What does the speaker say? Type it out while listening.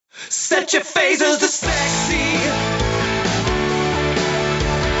Set your phasers to sexy.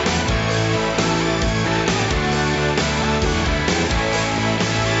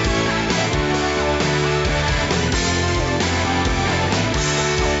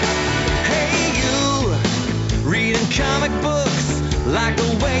 Hey you, reading comic books, like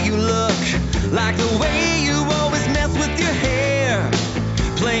the way you look, like the way you always mess with your hair.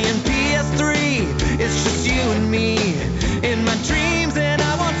 Playing PS3, it's just you and me in my dreams, and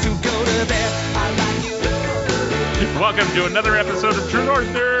I want to go to there. I like you. Welcome to another episode of True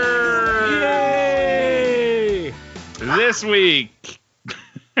Northers. Yay! This week,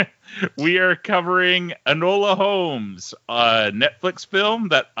 we are covering Enola Holmes, a Netflix film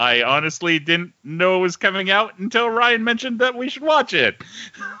that I honestly didn't know was coming out until Ryan mentioned that we should watch it.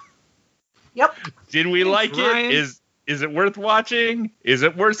 Yep. Did we like Ryan. it? Is it worth watching? Is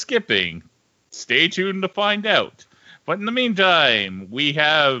it worth skipping? Stay tuned to find out. But in the meantime, we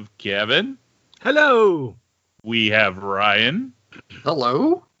have Kevin, Hello. we have Ryan,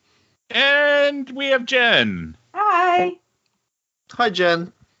 Hello. and we have Jen. Hi. Hi,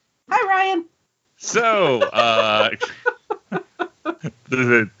 Jen. Hi, Ryan. So,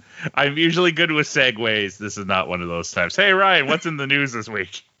 I'm usually good with segues. This is not one of those times. Hey, Ryan, what's in the news this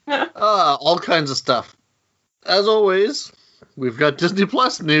week? All kinds of stuff. As always, we've got Disney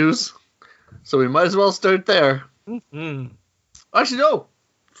Plus news, so we might as well start there. Mm-hmm. Actually, no.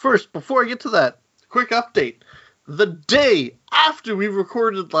 First, before I get to that, quick update. The day after we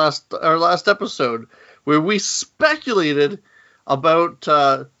recorded our last episode, where we speculated about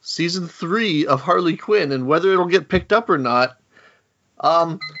season 3 of Harley Quinn and whether it'll get picked up or not,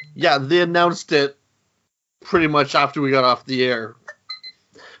 they announced it pretty much after we got off the air.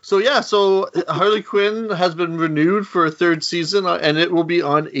 So Harley Quinn has been renewed for a third season, and it will be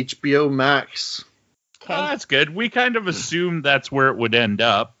on HBO Max. Okay. Oh, that's good. We kind of assumed that's where it would end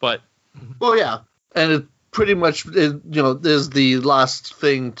up, but Well, yeah, and it pretty much is the last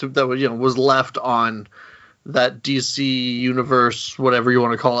thing that was left on that DC universe, whatever you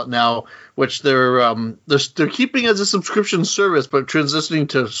want to call it now, which they're keeping as a subscription service, but transitioning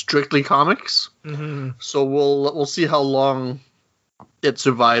to strictly comics. Mm-hmm. So we'll see how long it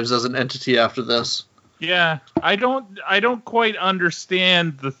survives as an entity after this. yeah, I don't quite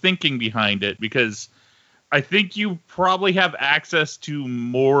understand the thinking behind it, because I think you probably have access to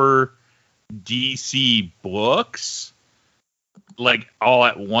more DC books, like all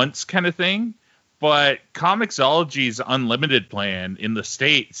at once kind of thing. But Comixology's unlimited plan in the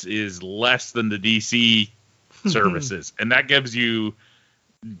States is less than the DC services. And that gives you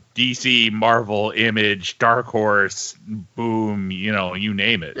DC, Marvel, Image, Dark Horse, Boom, you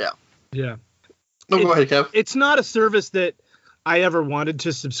name it. Yeah. Yeah. No, go ahead, Kev. It's not a service that I ever wanted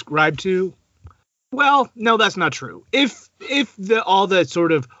to subscribe to. Well, no, that's not true. If all the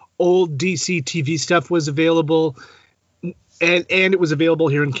sort of old DC TV stuff was available, and it was available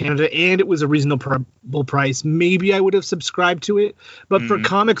here in Canada, and it was a reasonable price, maybe I would have subscribed to it. But for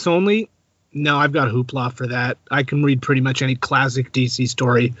comics only, no, I've got Hoopla for that. I can read pretty much any classic DC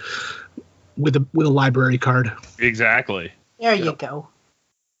story with a library card. Exactly. There you go.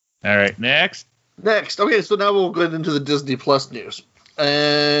 All right, next. Okay, so now we'll get into the Disney Plus news.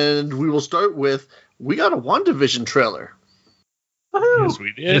 And we will start with, we got a WandaVision trailer. Woohoo! Yes,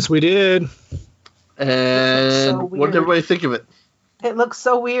 we did. Yes, we did. And so what weird. did everybody think of it? It looks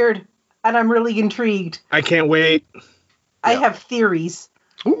so weird, and I'm really intrigued. I can't wait. I have theories.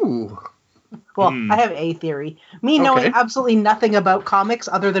 Ooh. Well, I have a theory. Me knowing Okay. absolutely nothing about comics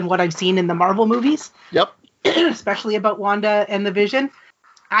other than what I've seen in the Marvel movies, Yep. especially about Wanda and the Vision,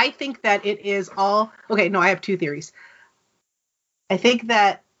 I think that it is all... Okay, no, I have two theories. I think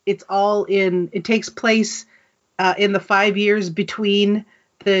that it takes place in the 5 years between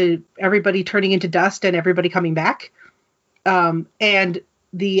everybody turning into dust and everybody coming back. And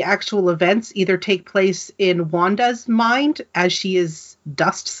the actual events either take place in Wanda's mind as she is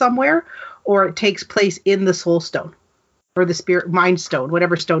dust somewhere, or it takes place in the Soul Stone or the Spirit Mind Stone,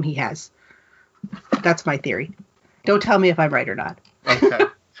 whatever stone he has. That's my theory. Don't tell me if I'm right or not. Okay.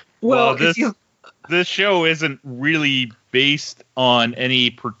 Well, if this show isn't really based on any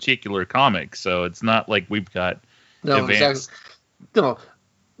particular comic, so it's not like we've got No, advanced. exactly.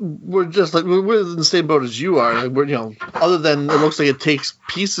 We're just like, we're in the same boat as you are. Like, we're, other than it looks like it takes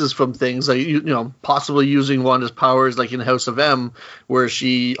pieces from things, like, possibly using Wanda's powers, like in House of M, where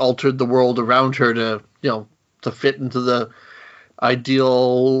she altered the world around her to, to fit into the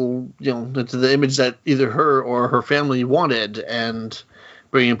ideal, into the image that either her or her family wanted, and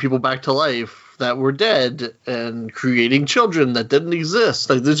bringing people back to life that were dead, and creating children that didn't exist.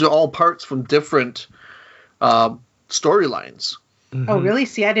 Like, these are all parts from different storylines. Oh, really?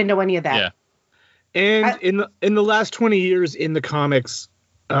 See, I didn't know any of that. Yeah. And in the last 20 years in the comics,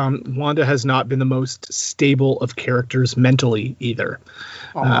 Wanda has not been the most stable of characters mentally either.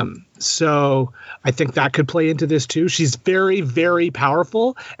 So I think that could play into this too. She's very, very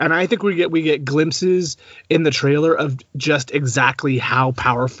powerful, and I think we get glimpses in the trailer of just exactly how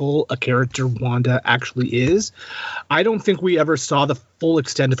powerful a character Wanda actually is. I don't think we ever saw the full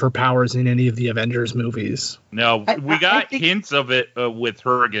extent of her powers in any of the Avengers movies. No, we got hints of it with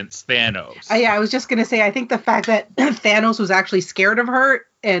her against Thanos. Yeah, I was just gonna say, I think the fact that Thanos was actually scared of her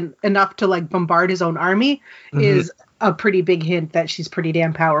and enough to like bombard his own army is a pretty big hint that she's pretty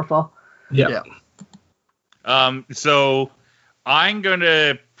damn powerful. Yeah. So I'm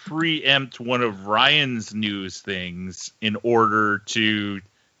gonna preempt one of Ryan's news things in order to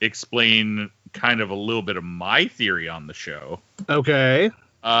explain kind of a little bit of my theory on the show. Okay.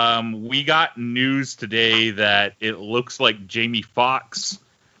 We got news today that it looks like Jamie Foxx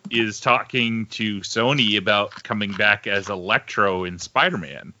is talking to Sony about coming back as Electro in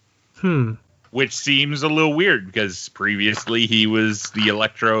Spider-Man. Which seems a little weird because previously he was the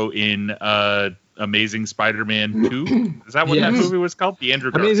Electro in Amazing Spider-Man 2. Is that what that movie was called? The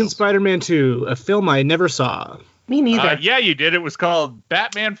Andrew Garfield. Amazing Spider-Man 2, a film I never saw. Me neither. Yeah, you did. It was called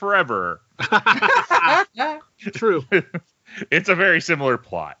Batman Forever. True. It's a very similar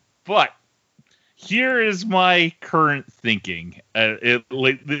plot. But here is my current thinking.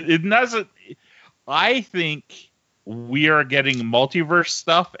 It doesn't. I think we are getting multiverse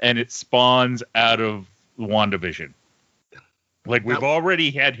stuff, and it spawns out of WandaVision. Like, we've already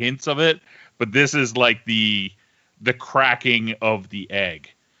had hints of it, but this is like the cracking of the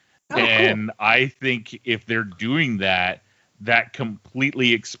egg. And cool. I think if they're doing that, that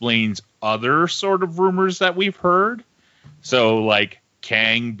completely explains other sort of rumors that we've heard. So, like,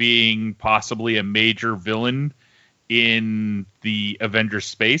 Kang being possibly a major villain in the Avengers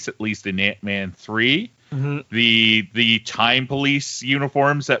space, at least in Ant-Man 3. The Time Police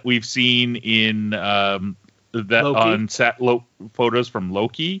uniforms that we've seen in on set photos from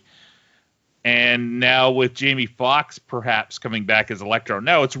Loki, and now with Jamie Foxx perhaps coming back as Electro.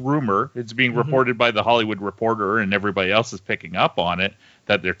 Now it's rumor; it's being reported by the Hollywood Reporter, and everybody else is picking up on it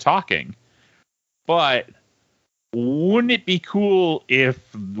that they're talking. But wouldn't it be cool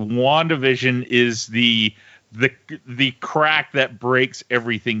if WandaVision is the crack that breaks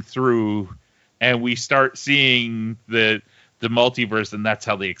everything through? And we start seeing the multiverse, and that's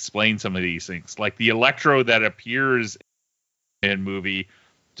how they explain some of these things. Like the Electro that appears in movie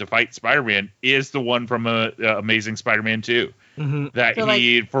to fight Spider-Man is the one from Amazing Spider-Man 2. That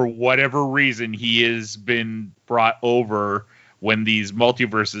so for whatever reason, he has been brought over when these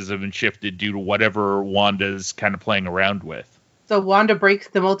multiverses have been shifted due to whatever Wanda's kind of playing around with. So Wanda breaks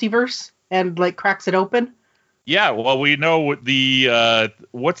the multiverse and like cracks it open? Yeah, well, we know the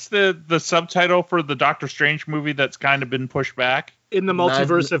what's the subtitle for the Doctor Strange movie that's kind of been pushed back? In the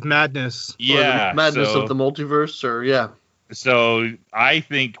Multiverse of Madness. Yeah, Madness of the Multiverse, or yeah. So I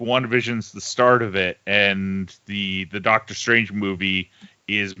think WandaVision's the start of it, and the Doctor Strange movie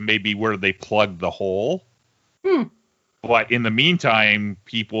is maybe where they plug the hole. But in the meantime,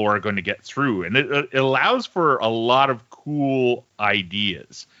 people are going to get through, and it allows for a lot of cool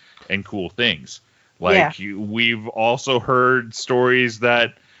ideas and cool things. Like, we've also heard stories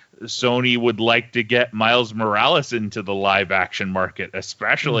that Sony would like to get Miles Morales into the live action market,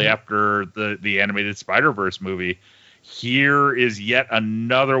 especially after the animated Spider-Verse movie. Here is yet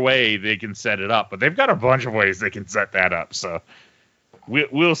another way they can set it up, but they've got a bunch of ways they can set that up. So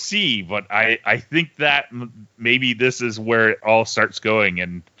we'll see, but I think that maybe this is where it all starts going,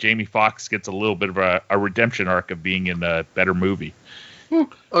 and Jamie Foxx gets a little bit of a redemption arc of being in a better movie.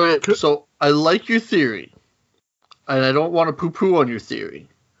 Okay, so I like your theory, and I don't want to poo-poo on your theory.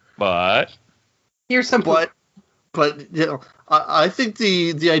 But here's some. But you know, I think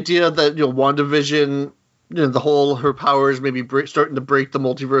the idea that WandaVision, the whole her powers maybe starting to break the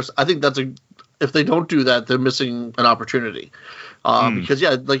multiverse. I think that's if they don't do that, they're missing an opportunity. Because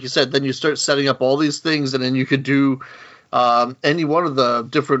like you said, then you start setting up all these things, and then you could do any one of the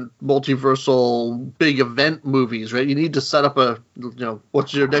different multiversal big event movies, right? You need to set up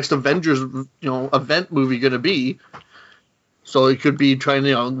what's your next Avengers, event movie going to be? So it could be trying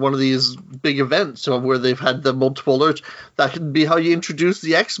one of these big events where they've had the multiple alerts. That could be how you introduce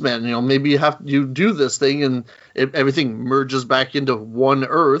the X-Men. Maybe you do this thing and everything merges back into one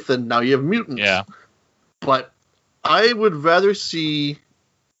Earth, and now you have mutants. Yeah. But I would rather see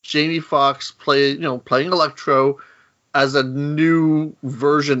Jamie Foxx playing Electro as a new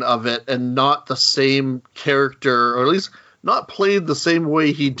version of it, and not the same character, or at least not played the same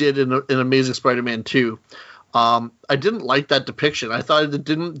way he did in Amazing Spider-Man 2. I didn't like that depiction. I thought it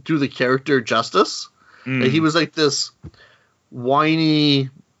didn't do the character justice. He was like this whiny,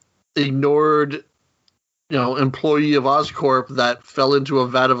 ignored, employee of Oscorp that fell into a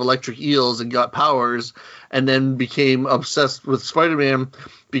vat of electric eels and got powers, and then became obsessed with Spider-Man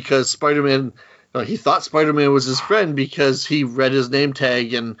because Spider-Man. He thought Spider-Man was his friend because he read his name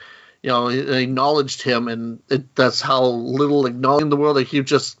tag and acknowledged him, and that's how little acknowledging the world. Like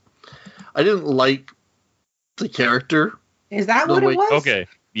I didn't like the character. Is that what it was? Okay,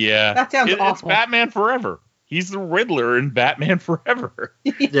 yeah, that sounds awful. It's Batman Forever. He's the Riddler in Batman Forever.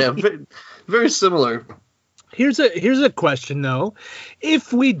 Yeah, very, very similar. Here's a question though.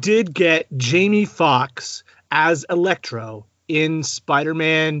 If we did get Jamie Foxx as Electro in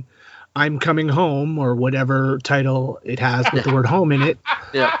Spider-Man I'm Coming Home, or whatever title it has with the word home in it,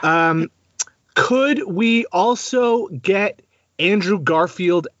 could we also get Andrew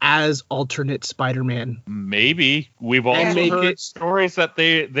Garfield as alternate Spider-Man? Maybe. We've also heard stories that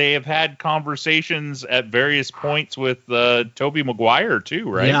they have had conversations at various points with Tobey Maguire too,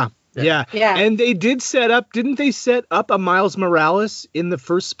 right? Yeah. And they didn't they set up a Miles Morales in the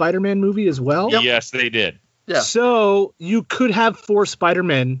first Spider-Man movie as well? Yep. Yes, they did. Yeah. So you could have 4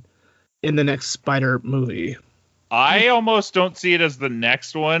 Spider-Men in the next Spider movie. I almost don't see it as the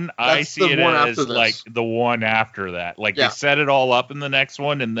next one. I see it as like the one after that. Like they set it all up in the next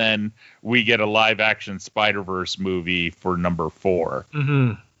one, and then we get a live action Spider-Verse movie for number 4.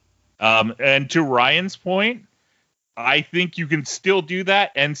 Mm-hmm. And to Ryan's point, I think you can still do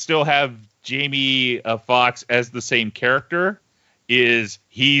that and still have Jamie Foxx as the same character. Does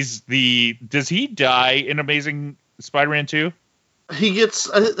he die in Amazing Spider-Man 2?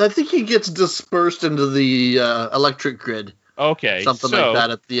 I think he gets dispersed into the electric grid. Okay. Something like that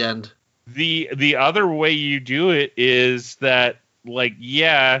at the end. The other way you do it is that, like,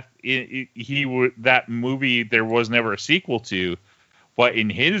 that movie there was never a sequel to, but in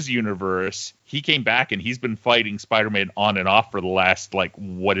his universe, he came back and he's been fighting Spider-Man on and off for the last,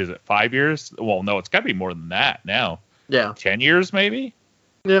 5 years? Well, no, it's got to be more than that now. Yeah. 10 years, maybe?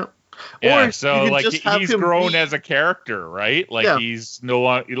 Yeah. Yeah, or so he's grown as a character, right? He's no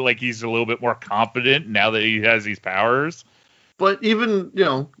longer he's a little bit more confident now that he has these powers. But even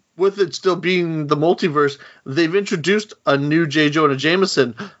with it still being the multiverse, they've introduced a new J. Jonah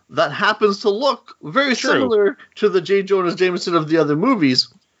Jameson that happens to look very similar to the J. Jonah Jameson of the other movies.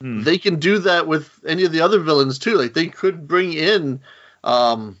 They can do that with any of the other villains too. Like they could bring in,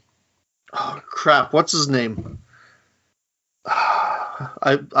 what's his name?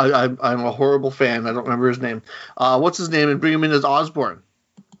 I'm a horrible fan. I don't remember his name. What's his name? And bring him in as Osborn.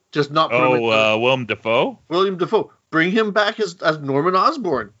 Just not. Willem Dafoe. William Dafoe. Bring him back as Norman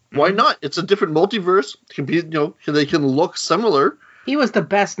Osborn. Why not? It's a different multiverse. It can be, they can look similar. He was the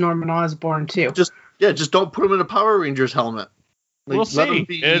best Norman Osborn too. Just don't put him in a Power Rangers helmet. We'll see.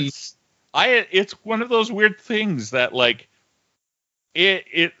 It's one of those weird things that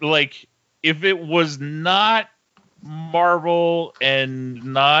if it was not Marvel and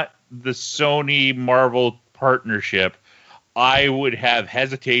not the Sony Marvel partnership, I would have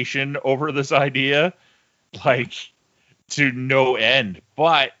hesitation over this idea, to no end.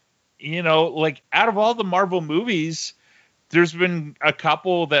 But, out of all the Marvel movies, there's been a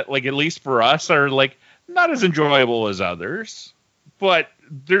couple that, at least for us, are, not as enjoyable as others. But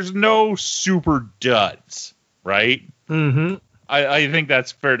there's no super duds, right? Mm-hmm. I think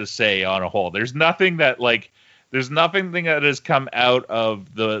that's fair to say on a whole. There's nothing that, there's nothing that has come out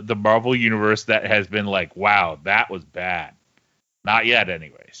of the Marvel universe that has been wow, that was bad. Not yet,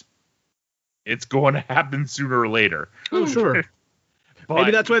 anyways. It's going to happen sooner or later. Oh, sure.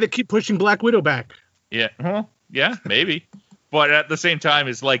 Maybe that's why they keep pushing Black Widow back. Yeah, well, yeah, maybe. But at the same time,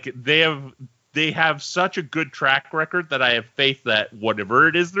 it's they have such a good track record that I have faith that whatever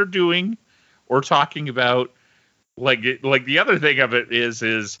it is they're doing or talking about, the other thing of it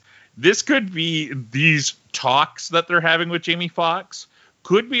is this could be these talks that they're having with Jamie Foxx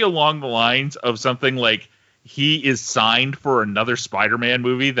could be along the lines of something like he is signed for another Spider-Man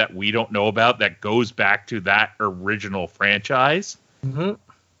movie that we don't know about that goes back to that original franchise. Mm-hmm.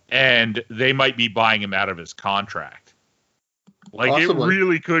 And they might be buying him out of his contract. Possibly. It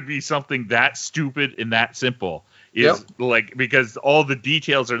really could be something that stupid and that simple. Because all the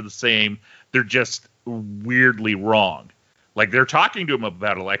details are the same. They're just weirdly wrong. They're talking to him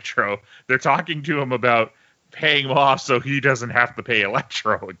about Electro. They're talking to him about paying him off so he doesn't have to pay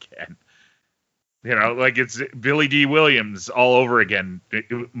Electro again. It's Billy D. Williams all over again.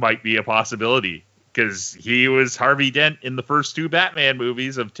 It might be a possibility because he was Harvey Dent in the first 2 Batman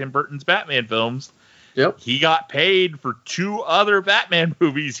movies of Tim Burton's Batman films. Yep. He got paid for 2 other Batman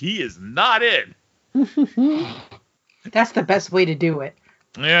movies he is not in. That's the best way to do it.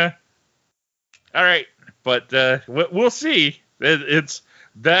 Yeah. All right, but we'll see.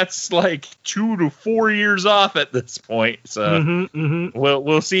 That's like 2 to 4 years off at this point. So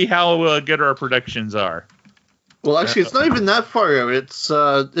we'll see how good our predictions are. Well, actually, it's not even that far out. It's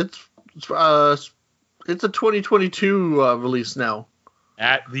a 2022 release now.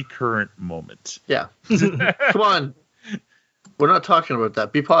 At the current moment. Yeah. Come on. We're not talking about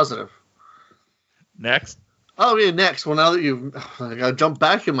that. Be positive. Next. Oh, yeah, next. Well, now that I got to jump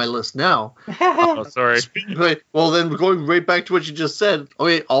back in my list now. Oh, sorry. Okay, well, then going right back to what you just said.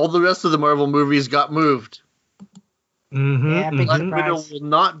 Okay, all the rest of the Marvel movies got moved. Yeah, big Black surprise.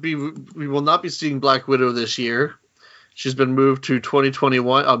 Widow we will not be seeing Black Widow this year. She's been moved to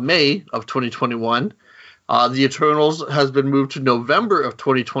 2021, May of 2021. The Eternals has been moved to November of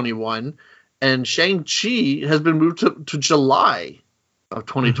 2021, and Shang-Chi has been moved to July of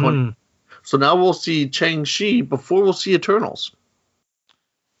 2020. So now we'll see Shang-Chi before we'll see Eternals.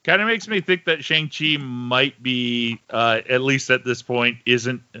 Kind of makes me think that Shang-Chi might be, at least at this point, is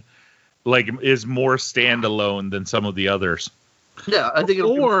more standalone than some of the others. Yeah, I think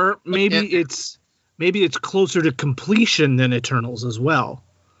maybe it's closer to completion than Eternals as well.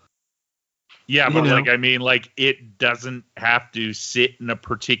 Yeah, but it doesn't have to sit in a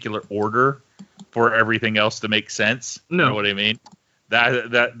particular order for everything else to make sense. No. You know what I mean?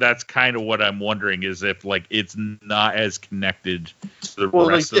 That's kind of what I'm wondering, is if it's not as connected to the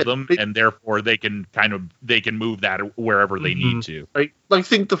rest of them, and therefore they can move that wherever they need to. Like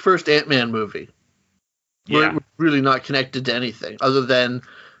think the first Ant-Man movie. Yeah. We're really not connected to anything other than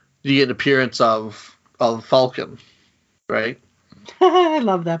you get an appearance of Falcon, right? I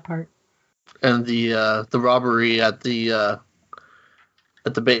love that part. And the robbery at the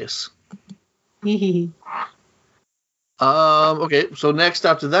base. Okay, so next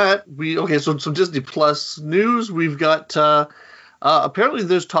after that, so Disney Plus news. We've got apparently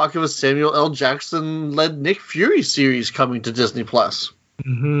there's talk of a Samuel L. Jackson led Nick Fury series coming to Disney Plus.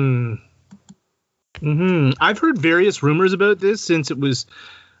 I've heard various rumors about this since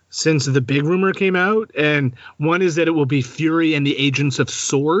the big rumor came out, and one is that it will be Fury and the Agents of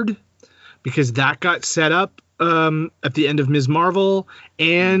S.W.O.R.D., because that got set up at the end of Ms. Marvel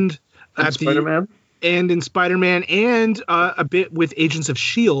and at Spider-Man. And in Spider-Man, and a bit with Agents of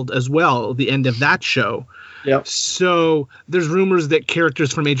S.H.I.E.L.D. as well, the end of that show. Yep. So there's rumors that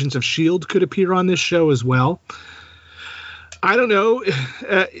characters from Agents of S.H.I.E.L.D. could appear on this show as well. I don't know.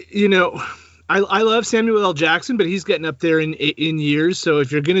 I love Samuel L. Jackson, but he's getting up there in years. So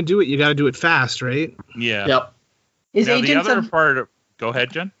if you're going to do it, you got to do it fast, right? Yeah. Yep. Go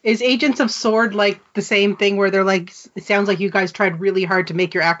ahead, Jen. Is Agents of S.W.O.R.D. like the same thing where they're like, it sounds like you guys tried really hard to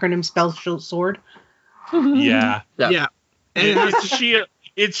make your acronym spell sword? Yeah. Yeah. And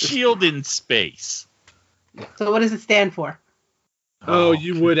It's S.H.I.E.L.D. in space. So what does it stand for? Oh,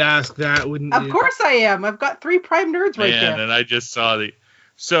 you would ask that, wouldn't you? Of course I am. I've got 3 prime nerds right there. And I just saw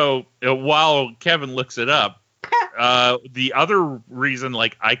So while Kevin looks it up, the other reason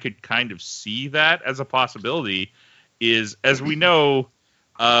I could kind of see that as a possibility is, as we know,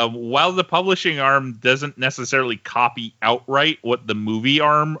 while the publishing arm doesn't necessarily copy outright what the movie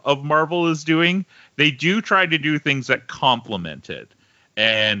arm of Marvel is doing, they do try to do things that complement it.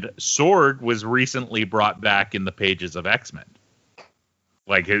 And S.W.O.R.D. was recently brought back in the pages of X-Men.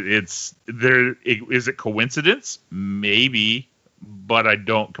 Is it coincidence? Maybe, but I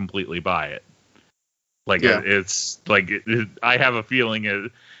don't completely buy it. I have a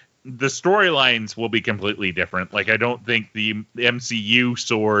feeling the storylines will be completely different. I don't think the MCU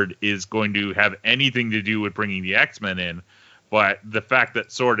S.W.O.R.D. is going to have anything to do with bringing the X-Men in, but the fact that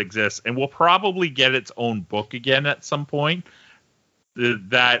S.W.O.R.D. exists and will probably get its own book again at some point,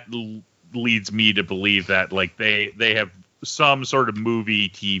 that leads me to believe that they have some sort of movie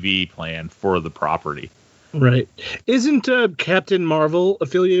TV plan for the property. Right. Isn't Captain Marvel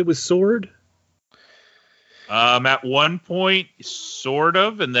affiliated with S.W.O.R.D.? At one point, sort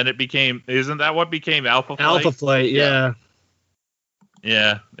of, and then it became. Isn't that what became Alpha Flight? Alpha Flight, yeah.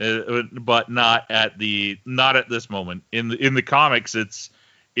 Yeah, but not at this moment. In the comics, it's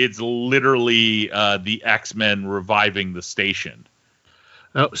literally the X-Men reviving the station.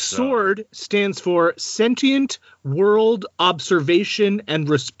 S.W.O.R.D. stands for Sentient World Observation and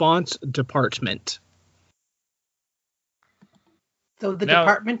Response Department. So the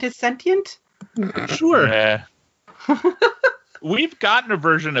department is sentient? Sure. Yeah. We've gotten a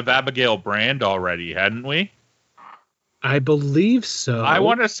version of Abigail Brand already, hadn't we? I believe so. I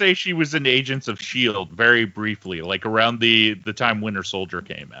want to say she was in Agents of S.H.I.E.L.D. very briefly, around the time Winter Soldier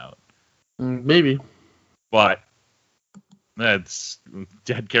came out. Maybe. But That's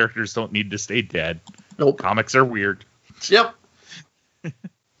dead characters don't need to stay dead. Nope. Comics are weird. Yep.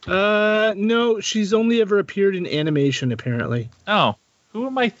 No, she's only ever appeared in animation, apparently. Oh, who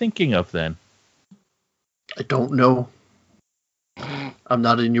am I thinking of then? I don't know. I'm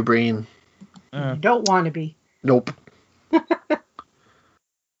not in your brain. You don't want to be. Nope.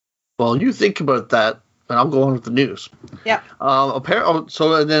 Well, you think about that, and I'll go on with the news. Yep.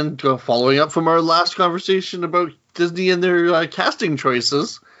 And then following up from our last conversation about Disney and their casting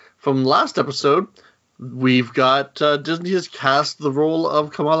choices from last episode, we've got Disney has cast the role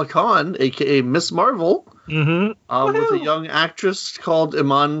of Kamala Khan, aka Miss Marvel, with a young actress called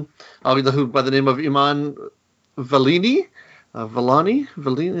Iman, who by the name of Iman Vellani.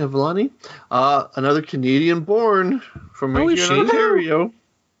 Vellani, another Canadian-born from right here in Ontario.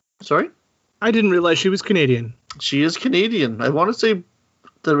 Sorry? I didn't realize she was Canadian. She is Canadian. I want to say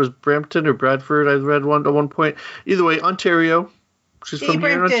that it was Brampton or Bradford. I read one at one point. Either way, Ontario. She's from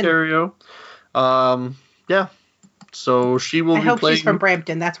here in Ontario. Yeah. So she will be playing... I hope she's from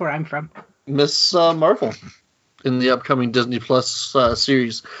Brampton. That's where I'm from. Miss Marvel in the upcoming Disney Plus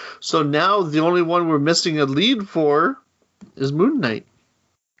series. So now the only one we're missing a lead for is Moon Knight.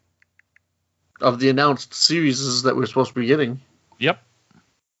 Of the announced series that we're supposed to be getting. Yep.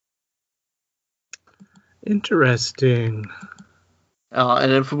 Interesting.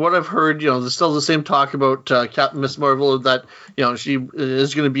 And then from what I've heard, there's still the same talk about Captain Miss Marvel that, she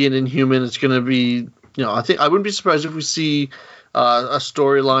is going to be an Inhuman. It's going to be, I wouldn't be surprised if we see a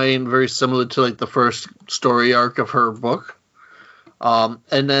storyline very similar to like the first story arc of her book. And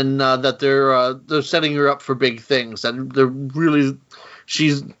then that they're setting her up for big things. And they're really,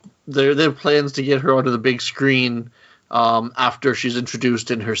 they have plans to get her onto the big screen after she's introduced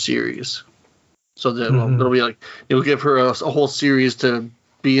in her series. So that it'll be like it'll give her a whole series to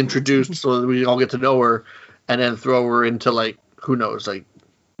be introduced, so that we all get to know her, and then throw her into like who knows, like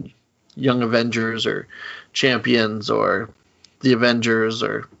Young Avengers or Champions or the Avengers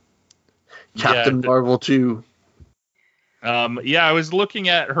or Captain Marvel 2. I was looking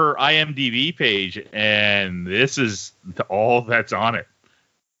at her IMDb page, and this is all that's on it.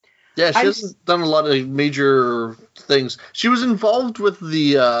 Yeah, she hasn't done a lot of major things. She was involved with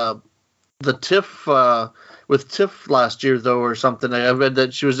the TIFF with TIFF last year though, or something. I read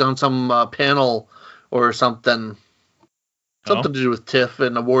that she was on some panel or something to do with TIFF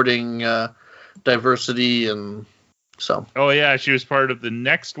and awarding diversity and so. Oh yeah, she was part of the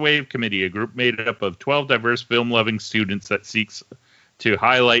Next Wave Committee, a group made up of 12 diverse film-loving students that seeks to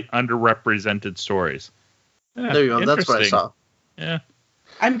highlight underrepresented stories. Yeah, there you go. That's what I saw. Yeah,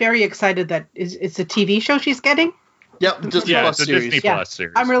 I'm very excited that it's a TV show she's getting. Yep, Disney Plus series. Disney Plus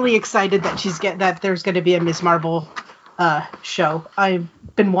series. I'm really excited that that there's going to be a Miss Marvel show. I've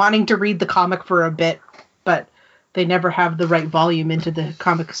been wanting to read the comic for a bit, but they never have the right volume into the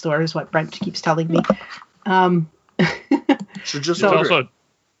comic store, is what Brent keeps telling me.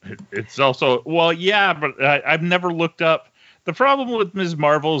 It's also well, yeah, but I've never looked up. The problem with Ms.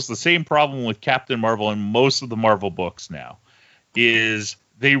 Marvel is the same problem with Captain Marvel and most of the Marvel books now, is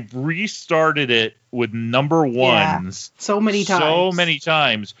they restarted it with number ones so many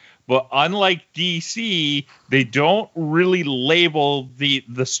times. But unlike DC, they don't really label the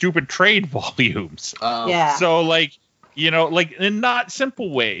stupid trade volumes. So like in not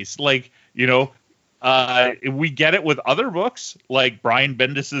simple ways, like we get it with other books like Brian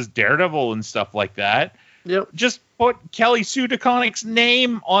Bendis's Daredevil and stuff like that. Yep. Just put Kelly Sue DeConnick's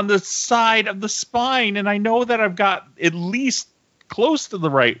name on the side of the spine, and I know that I've got at least close to the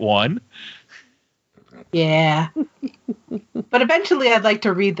right one. Yeah. But eventually I'd like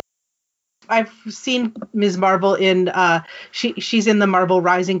to read them. I've seen Ms. Marvel in she's in the Marvel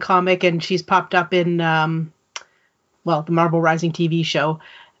Rising comic, and she's popped up in the Marvel Rising TV show,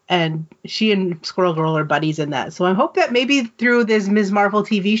 and she and Squirrel Girl are buddies in that. So I hope that maybe through this Ms. Marvel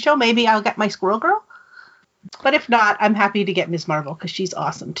TV show, maybe I'll get my Squirrel Girl. But if not, I'm happy to get Ms. Marvel because she's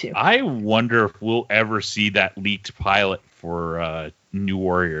awesome too. I wonder if we'll ever see that leaked pilot for New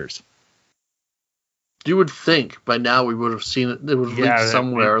Warriors. You would think by now we would have seen it. It would have leaked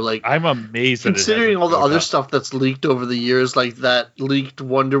somewhere. I'm amazed. Considering all the other stuff that's leaked over the years, like that leaked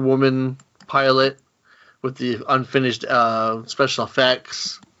Wonder Woman pilot with the unfinished special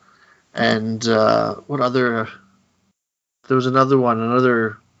effects, and what other? There was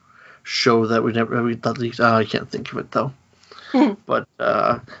another show that we leaked. I can't think of it though. But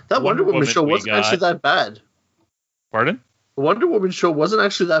that Wonder Woman show wasn't actually that bad. Pardon? The Wonder Woman show wasn't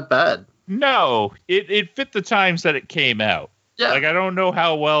actually that bad. No, it fit the times that it came out. Yeah. Like, I don't know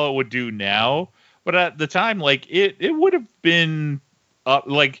how well it would do now, but at the time, like, it would have been,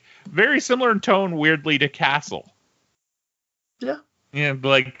 like, very similar in tone, weirdly, to Castle. Yeah,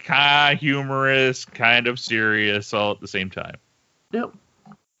 like kind of humorous, kind of serious, all at the same time. Yep.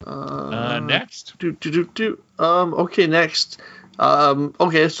 Next. Okay, next.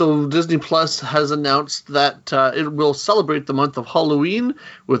 Okay, so Disney Plus has announced that it will celebrate the month of Halloween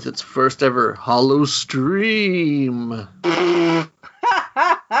with its first ever Hallow Stream.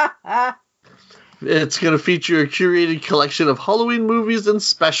 It's going to feature a curated collection of Halloween movies and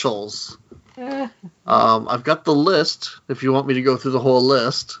specials. I've got the list, if you want me to go through the whole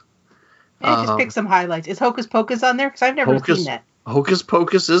list. Just pick some highlights. Is Hocus Pocus on there? Because I've never seen that. Hocus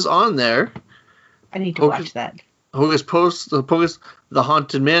Pocus is on there. I need to watch that. Hocus Pocus, The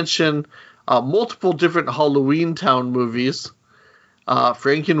Haunted Mansion, multiple different Halloween Town movies,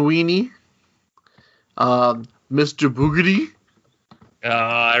 Frankenweenie, Mr. Boogedy.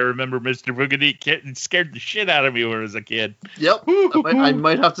 I remember Mr. Boogedy scared the shit out of me when I was a kid. Yep, I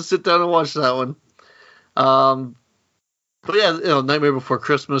might have to sit down and watch that one. But yeah, Nightmare Before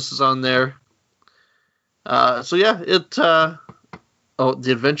Christmas is on there. So yeah, The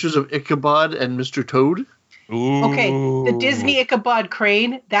Adventures of Ichabod and Mr. Toad. Ooh. Okay, the Disney Ichabod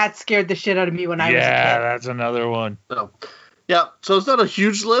Crane, that scared the shit out of me when I was a kid. Yeah, that's another one. Yeah, so it's not a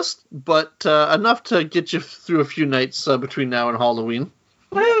huge list, but enough to get you through a few nights between now and Halloween.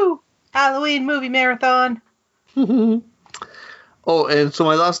 Woo! Halloween movie marathon. Oh, and so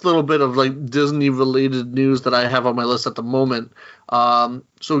my last little bit of like Disney-related news that I have on my list at the moment.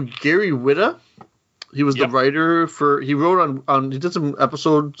 So Gary Whitta, he was the writer he wrote he did some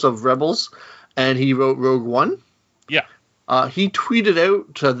episodes of Rebels, and he wrote Rogue One. Yeah. He tweeted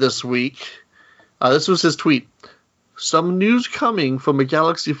out this week, this was his tweet, "Some news coming from a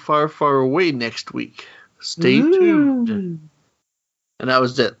galaxy far, far away next week. Stay tuned." And that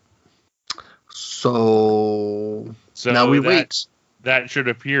was it. So now we wait. That should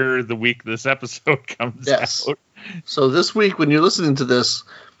appear the week this episode comes out. So this week, when you're listening to this,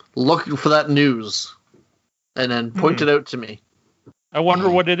 look for that news, and then point it out to me. I wonder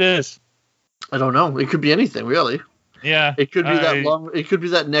what it is. I don't know. It could be anything, really. Yeah. It could be It could be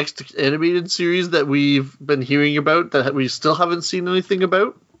that next animated series that we've been hearing about that we still haven't seen anything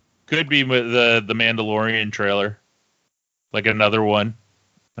about. Could be with the Mandalorian trailer, like another one.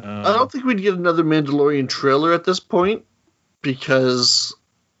 I don't think we'd get another Mandalorian trailer at this point, because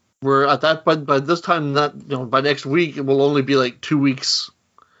we're at that by this time by next week it will only be like 2 weeks,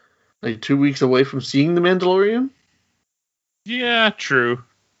 away from seeing the Mandalorian. Yeah, true.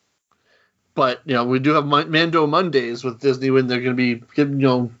 But we do have Mando Mondays with Disney when they're going to be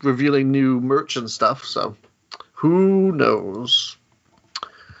revealing new merch and stuff. So who knows?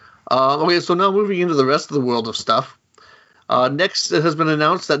 Okay, so now moving into the rest of the world of stuff. Next, it has been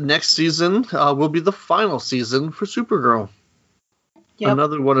announced that next season will be the final season for Supergirl. Yep.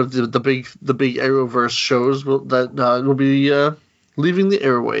 Another one of the big Arrowverse shows that will be leaving the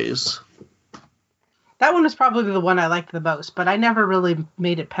airways. That one was probably the one I liked the most, but I never really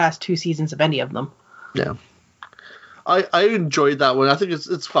made it past 2 seasons of any of them. Yeah, I enjoyed that one. I think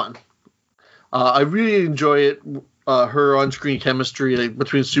it's fun. I really enjoy it. Her on-screen chemistry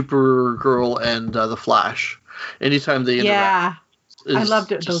between Supergirl and the Flash. Anytime they interact. Yeah, I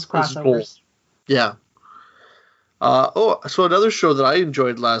loved it. Those crossovers. Yeah. So another show that I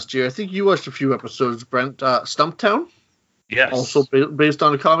enjoyed last year. I think you watched a few episodes, Brent. Stumptown. Yes. Also based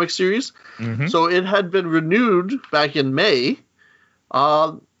on a comic series. Mm-hmm. So it had been renewed back in May,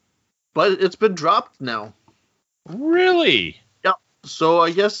 but it's been dropped now. Really? Yeah. So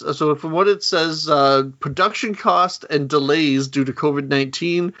I guess from what it says, production cost and delays due to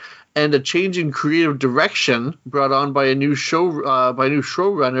COVID-19 and a change in creative direction brought on by a new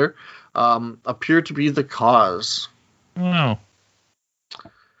showrunner appear to be the cause. Oh.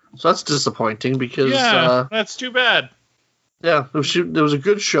 So that's disappointing because that's too bad. Yeah, there was a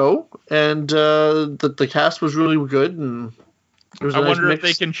good show, and the cast was really good, and there was I wonder if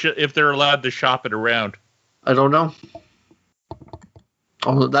they can if they're allowed to shop it around. I don't know.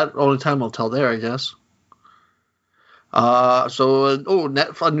 Only time will tell there, I guess. A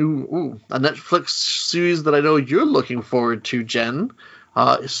Netflix series that I know you're looking forward to, Jen,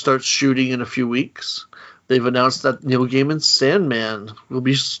 starts shooting in a few weeks. They've announced that Neil Gaiman's Sandman will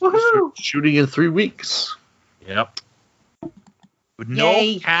be shooting in 3 weeks. Yep.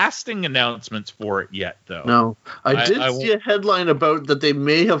 No casting announcements for it yet, though. No, I did see a headline about that they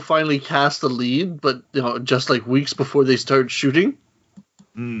may have finally cast the lead, but just like weeks before they start shooting.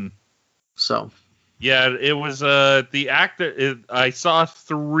 So, yeah, it was the actor. I saw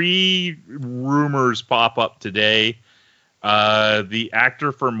 3 rumors pop up today. The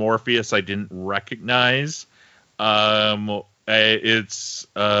actor for Morpheus I didn't recognize. It's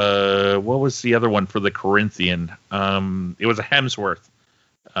what was the other one for the Corinthian? It was a Hemsworth.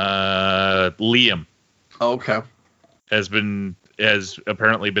 Liam Okay. has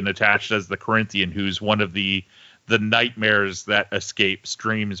apparently been attached as the Corinthian, who's one of the nightmares that escape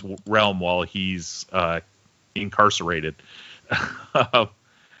Stream's realm while he's incarcerated.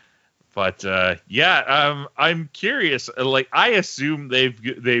 But I'm curious. Like, I assume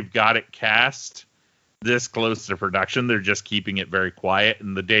they've got it cast this close to production. They're just keeping it very quiet,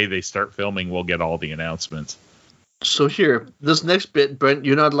 and the day they start filming, we'll get all the announcements. So here, this next bit, Brent,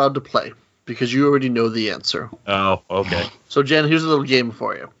 you're not allowed to play because you already know the answer. Oh, okay. So, Jen, here's a little game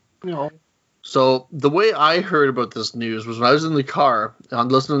for you. No. So the way I heard about this news was when I was in the car on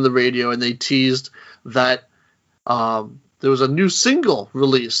listening to the radio, and they teased that there was a new single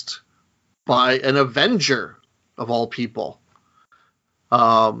released by an Avenger of all people.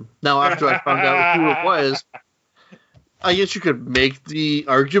 Now, after I found out who it was, I guess you could make the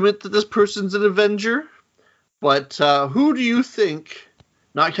argument that this person's an Avenger. But who do you think,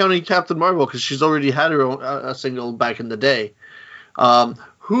 not counting Captain Marvel because she's already had her own a single back in the day,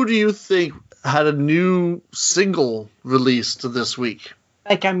 who do you think had a new single released this week?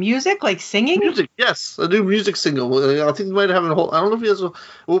 Like a music, like singing? Music, yes, a new music single. I think he might have a whole. I don't know if he has a.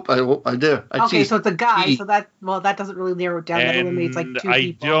 I did. Okay, so it's a guy. So that doesn't really narrow it down. That eliminates like two people.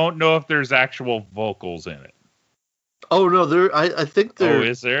 I don't know if there's actual vocals in it. Oh no, there. I think there. Oh,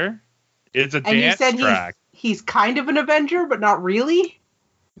 is there? It's a and dance you said track. He's kind of an Avenger, but not really.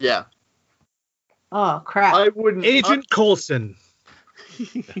 Yeah. Oh crap! I wouldn't. Agent Coulson.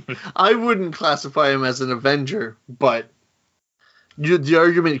 I wouldn't classify him as an Avenger, but the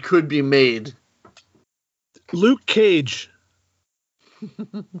argument could be made. Luke Cage.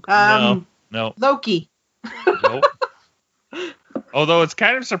 No. Loki. Nope. Although it's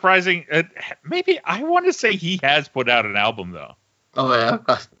kind of surprising. Maybe I want to say he has put out an album though. Oh yeah.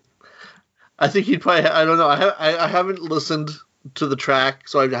 I think he'd probably. I don't know. I haven't listened to the track,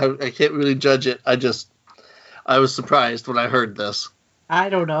 so I can't really judge it. I was surprised when I heard this. I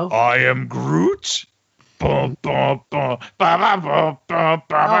don't know. I am Groot. Bum, bum, bum,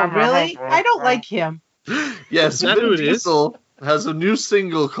 Oh really? I don't like him. Yes, Is that who Vin it is? Diesel has a new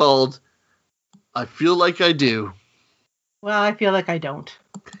single called "I Feel Like I Do." Well, I feel like I don't.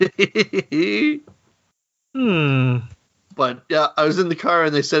 But yeah, I was in the car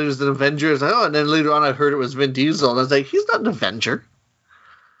and they said it was an Avenger. I was like, oh, and then later on I heard it was Vin Diesel, and I was like, he's not an Avenger.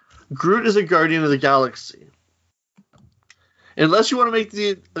 Groot is a Guardian of the Galaxy. Unless you want to make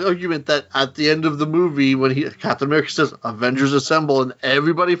the argument that at the end of the movie, when Captain America says Avengers assemble and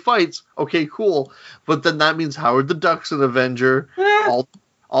everybody fights, okay, cool. But then that means Howard the Duck's an Avenger.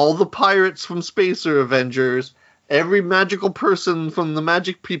 all the pirates from space are Avengers. Every magical person from the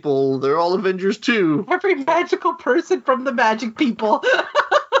magic people, they're all Avengers too. Every magical person from the magic people.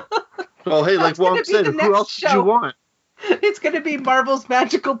 Well, hey, like Wong said, who else did you want? It's going to be Marvel's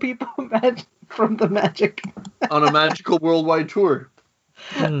magical people from the magic. On a magical worldwide tour.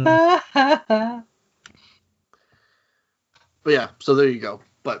 But yeah, so there you go.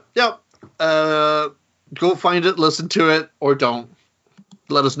 But yeah, go find it, listen to it, or don't.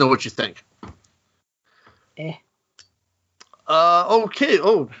 Let us know what you think. Okay.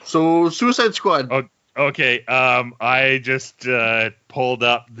 Oh, so Suicide Squad. Oh, okay. I just pulled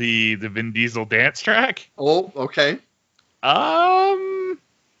up the Vin Diesel dance track. Oh, okay. Are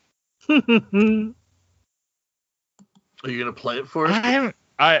you gonna play it for us?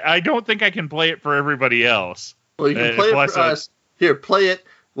 I don't think I can play it for everybody else. Well, you can play it for us. Here, play it.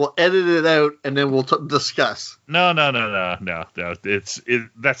 We'll edit it out, and then we'll discuss. No. That's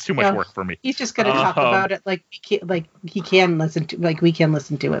too much work for me. He's just gonna talk about it like we can listen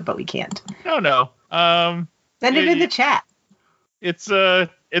to it, but we can't. No. Send it in the chat. It's a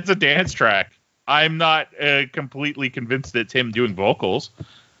dance track. I'm not completely convinced it's him doing vocals.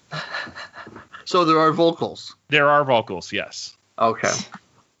 So there are vocals. There are vocals, yes. Okay.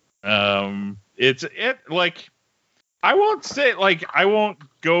 I won't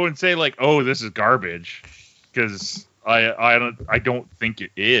go and say like, oh, this is garbage, because I don't think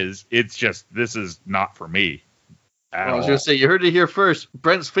it is. It's just this is not for me. I was gonna say, you heard it here first.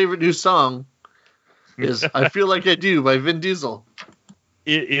 Brent's favorite new song is "I Feel Like I Do" by Vin Diesel.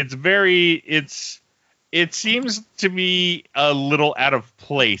 It seems to be a little out of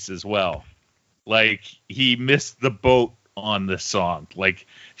place as well. Like, he missed the boat on this song. Like,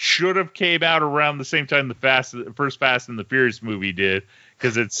 should have came out around the same time the first Fast and the Furious movie did,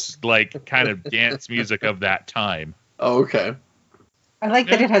 because it's like kind of dance music of that time. Oh, okay. I like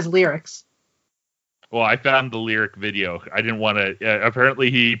that it has lyrics. Well, I found the lyric video. I didn't want to.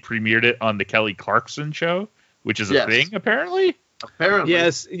 Apparently, he premiered it on the Kelly Clarkson show, which is a Yes. thing apparently. Apparently.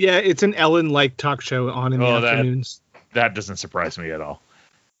 Yes, yeah, it's an Ellen-like talk show on in the Oh, afternoons. That doesn't surprise me at all.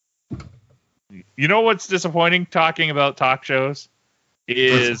 You know what's disappointing talking about talk shows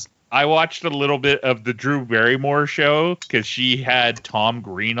is I watched a little bit of the Drew Barrymore show because she had Tom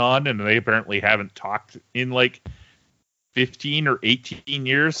Green on, and they apparently haven't talked in like 15 or 18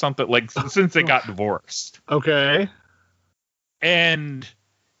 years, something like since they got divorced. Okay. And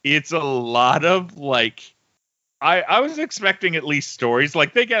it's a lot of like, I was expecting at least stories.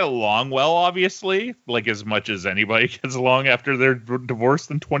 Like they get along well, obviously, like as much as anybody gets along after they're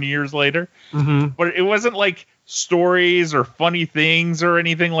divorced and 20 years later. Mm-hmm. But it wasn't like stories or funny things or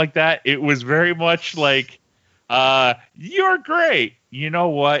anything like that. It was very much like, you're great. You know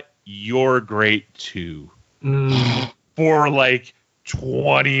what? You're great too. Mm. For like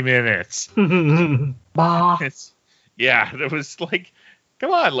 20 minutes. Bah. Yeah, it was like,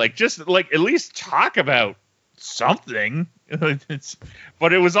 come on, like just like at least talk about something.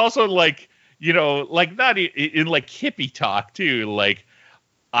 But it was also like, you know, like not in like hippie talk too. Like,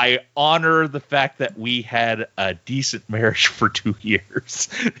 I honor the fact that we had a decent marriage for 2 years.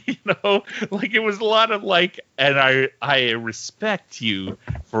 You know, like it was a lot of like, and I respect you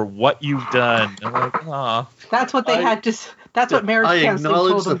for what you've done. I'm like, oh, That's what they had to. That's what marriage I counseling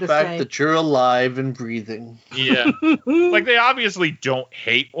acknowledge told the them to fact say. that you're alive and breathing. yeah. Like they obviously don't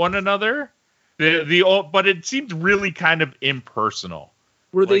hate one another. But it seemed really kind of impersonal.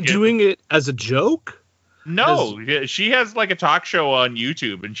 Were they Like doing it as a joke? No, she has like a talk show on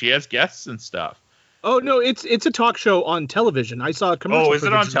YouTube and she has guests and stuff. Oh no, it's a talk show on television. I saw a commercial. Oh, is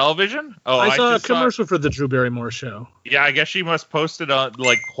it on television? Oh, I saw a just commercial for the Drew Barrymore show. Yeah, I guess she must post it on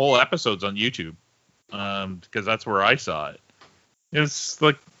like whole episodes on YouTube, because that's where I saw it. It's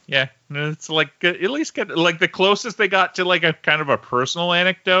like, yeah, it's like at least get like the closest they got to like a kind of a personal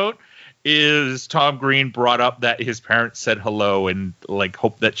anecdote is Tom Green brought up that his parents said hello and like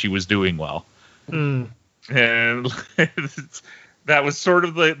hoped that she was doing well. Mm. And that was sort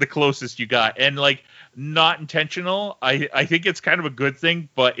of the closest you got, and like not intentional. I think it's kind of a good thing,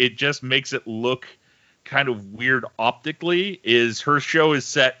 but it just makes it look kind of weird optically. Is her show is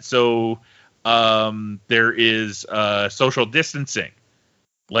set so there is social distancing,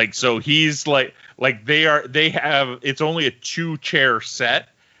 like so he's like they have it's only a 2-chair set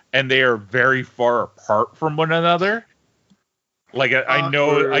and they are very far apart from one another. Like I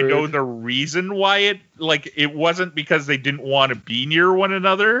know the reason why it wasn't because they didn't want to be near one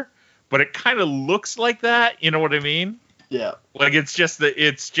another, but it kind of looks like that. You know what I mean? Yeah. Like it's just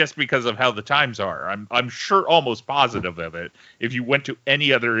because of how the times are. I'm sure, almost positive of it. If you went to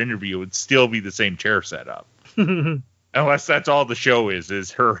any other interview, it would still be the same chair setup. Unless that's all the show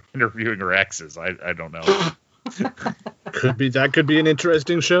is her interviewing her exes. I don't know. Could be an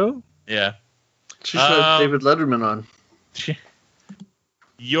interesting show. Yeah. She should have David Letterman on.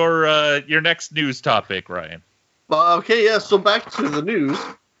 Your next news topic, Ryan. Okay, yeah, so back to the news.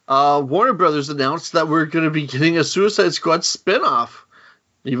 Warner Brothers announced that we're going to be getting a Suicide Squad spinoff,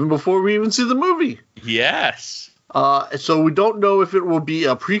 even before we even see the movie. Yes. So we don't know if it will be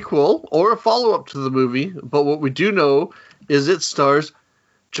a prequel or a follow-up to the movie, but what we do know is it stars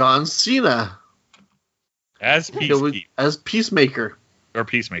John Cena As Peacemaker. Or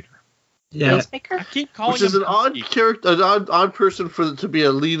Peacemaker. Yeah. Peacemaker? I keep calling Which is him an odd character, an odd person to be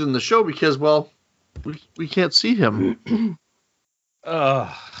a lead in the show because, well, we can't see him.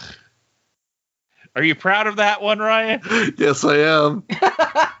 Are you proud of that one, Ryan? Yes, I am.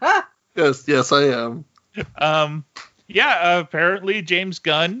 yes, I am. Yeah, apparently James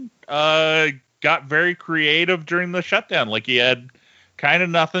Gunn got very creative during the shutdown. Like he had kind of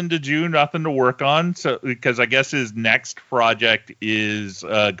nothing to do, nothing to work on. So because I guess his next project is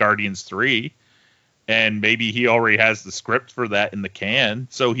Guardians 3, and maybe he already has the script for that in the can.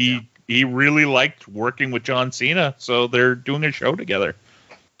 So he really liked working with John Cena. So they're doing a show together.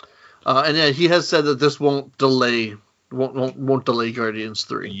 And yeah, he has said that this won't delay Guardians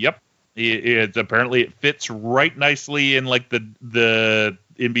 3. Yep. It's apparently it fits right nicely in like the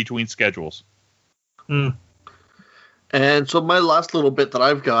in between schedules. And so my last little bit that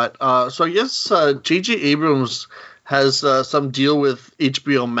I've got, so I guess J.J. Abrams has some deal with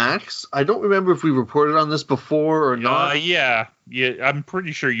HBO Max. I don't remember if we reported on this before or not. Yeah, I'm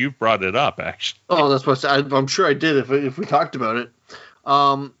pretty sure you've brought it up, actually. Oh, that's what I'm sure I did if we talked about it.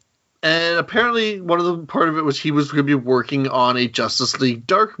 And apparently part of it was he was going to be working on a Justice League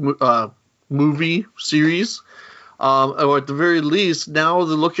Dark movie series. Or at the very least, now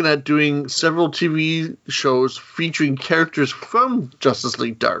they're looking at doing several TV shows featuring characters from Justice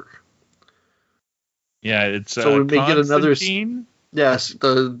League Dark. Yeah, it's so we may get another. Constantine? Yes,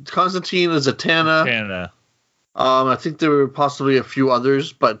 the Constantine is Zatanna. Zatanna. I think there were possibly a few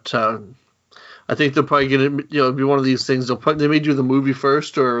others, but I think they're probably going to be one of these things. They may do the movie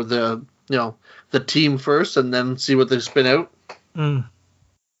first or the team first, and then see what they spin out. Mm.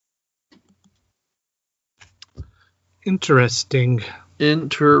 Interesting.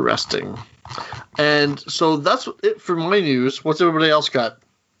 And so that's it for my news. What's everybody else got?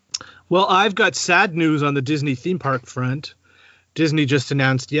 Well, I've got sad news on the Disney theme park front. Disney just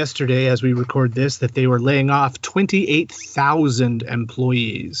announced yesterday, as we record this, that they were laying off 28,000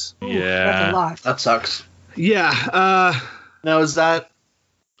 employees. Ooh, Yeah. That's a lot. That sucks. Yeah. Now, is that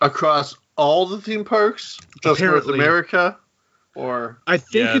across all the theme parks? Just North Apparently. America? Or I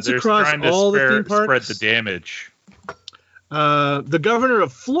think it's they're across trying to all the theme spread parks. the damage. The governor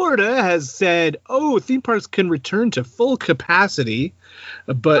of Florida has said, theme parks can return to full capacity.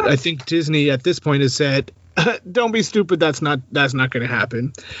 But I think Disney at this point has said, don't be stupid. That's not going to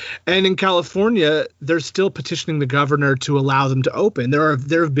happen. And in California, they're still petitioning the governor to allow them to open. There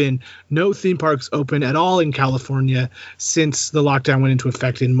have been no theme parks open at all in California since the lockdown went into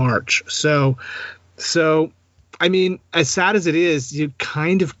effect in March. So I mean, as sad as it is, you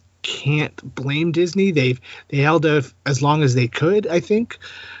kind of can't blame Disney. They held out as long as they could, I think.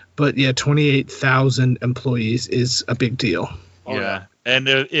 But yeah, 28,000 employees is a big deal. Yeah. And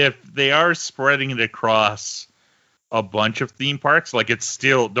if they are spreading it across a bunch of theme parks, like, it's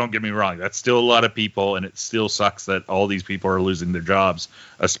still, don't get me wrong, that's still a lot of people, and it still sucks that all these people are losing their jobs,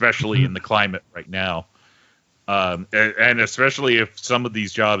 especially in the climate right now. And especially if some of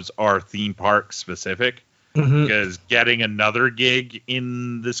these jobs are theme park specific, because getting another gig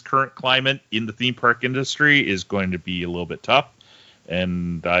in this current climate in the theme park industry is going to be a little bit tough.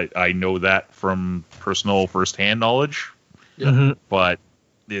 And I know that from personal firsthand knowledge. But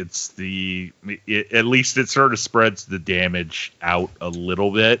it's at least it sort of spreads the damage out a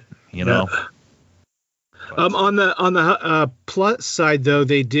little bit, you know. On the plus side, though,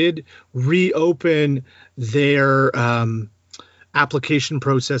 they did reopen their application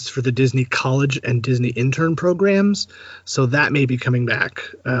process for the Disney College and Disney Intern programs, so that may be coming back.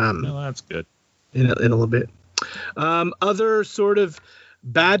 No, that's good. In a little bit. Other sort of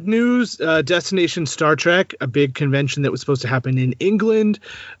bad news, Destination Star Trek, a big convention that was supposed to happen in England,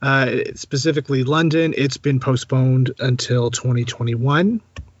 specifically London, it's been postponed until 2021.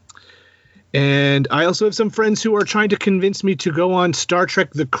 And I also have some friends who are trying to convince me to go on Star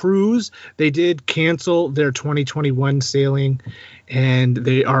Trek The Cruise. They did cancel their 2021 sailing, and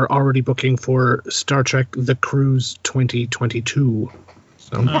they are already booking for Star Trek The Cruise 2022.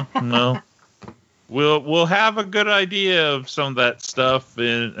 So. No. We'll have a good idea of some of that stuff,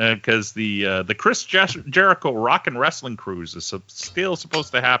 because the Chris Jericho Rock and Wrestling Cruise is still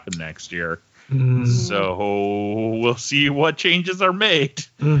supposed to happen next year. So we'll see what changes are made.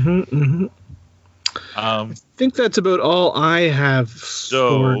 I think that's about all I have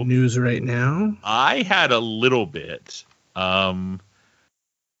for news right now. I had a little bit that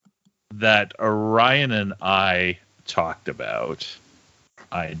Orion and I talked about.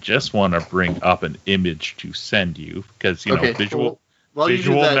 I just want to bring up an image to send you because, you know, visual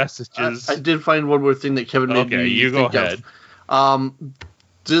messages. I did find one more thing that Kevin made me you go ahead.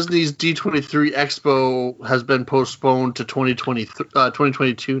 Disney's D23 Expo has been postponed to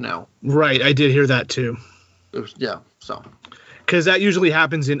 2022 now. Right, I did hear that too. So. Because that usually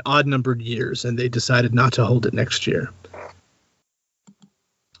happens in odd-numbered years, and they decided not to hold it next year.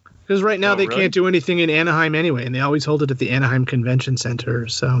 Because right now they can't do anything in Anaheim anyway, and they always hold it at the Anaheim Convention Center.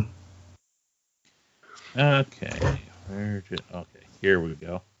 So. Okay, here we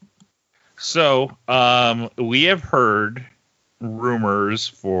go. So we have heard rumors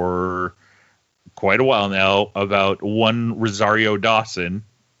for quite a while now about one Rosario Dawson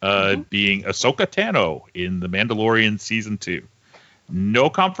being Ahsoka Tano in The Mandalorian Season 2. No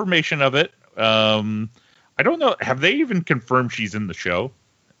confirmation of it. I don't know. Have they even confirmed she's in the show?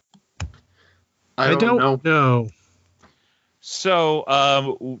 I don't know.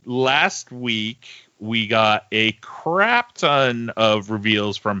 So last week we got a crap ton of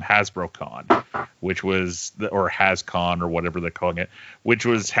reveals from HasbroCon, which was or HasCon or whatever they're calling it, which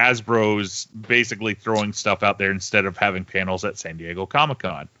was Hasbro's basically throwing stuff out there instead of having panels at San Diego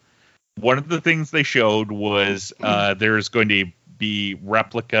Comic-Con. One of the things they showed was there's going to be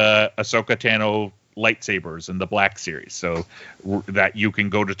replica Ahsoka Tano lightsabers in the Black Series, so that you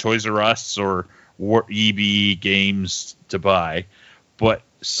can go to Toys R Us or EB Games to buy. But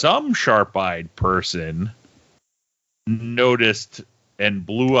some sharp-eyed person noticed and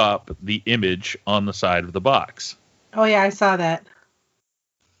blew up the image on the side of the box. Oh, yeah, I saw that.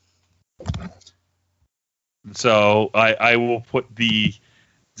 So I will put the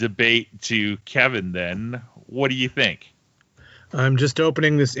debate to Kevin then. What do you think? I'm just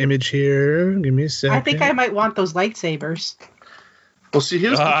opening this image here. Give me a second. I think I might want those lightsabers. Well, see,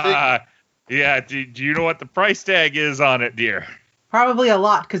 here's the thing. Yeah, do you know what the price tag is on it, dear? Probably a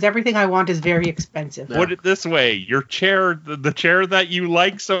lot, because everything I want is very expensive. Yeah. Put it this way, your chair, the chair that you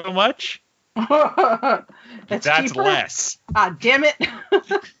like so much, That's cheaper? less. Ah, damn it.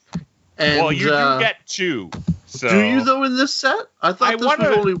 And, Well, you do get two. So do you, though, in this set? I thought this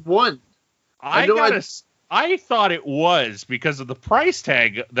was only one. I thought it was because of the price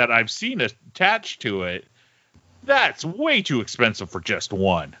tag that I've seen attached to it. That's way too expensive for just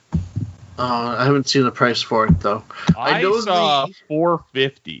one. I haven't seen the price for it, though. I saw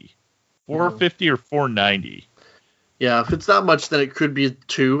 $450 or $490. Yeah, if it's that much, then it could be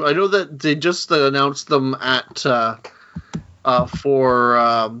two. I know that they just announced them at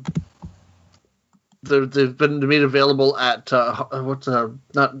they've been made available at who's the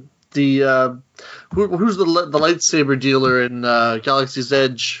lightsaber dealer in Galaxy's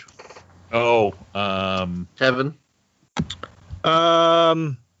Edge? Oh, Kevin.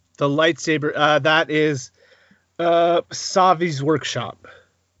 The lightsaber. That is Savi's Workshop.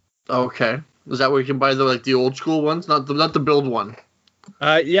 Okay, is that where you can buy the old school ones, not the build one?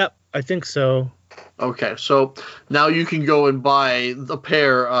 Yep, I think so. Okay, so now you can go and buy a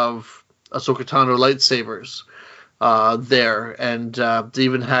pair of Ahsoka Tano lightsabers there, and they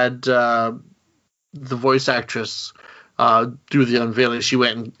even had the voice actress do the unveiling. She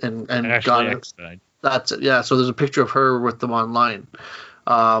went and got it. That's it. Yeah, so there's a picture of her with them online.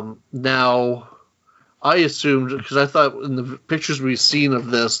 Now, I assumed, because I thought in the pictures we've seen of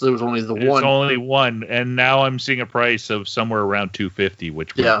this, there was only the one. It's only one, and now I'm seeing a price of somewhere around $250,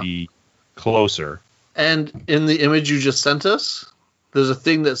 which would be closer. And in the image you just sent us, there's a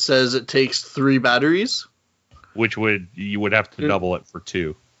thing that says it takes 3 batteries. Which you would have to double it for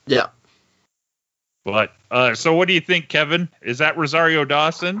 2. Yeah. But, so what do you think, Kevin? Is that Rosario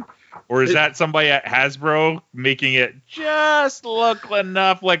Dawson? Or is that somebody at Hasbro making it just look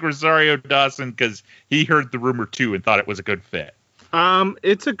enough like Rosario Dawson because he heard the rumor too and thought it was a good fit?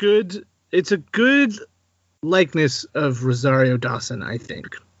 It's a good likeness of Rosario Dawson, I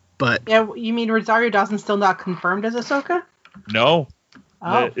think. But yeah, you mean Rosario Dawson's still not confirmed as Ahsoka? No.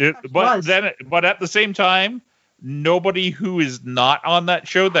 Oh, but at the same time, nobody who is not on that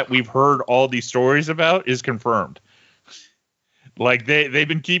show that we've heard all these stories about is confirmed. Like they've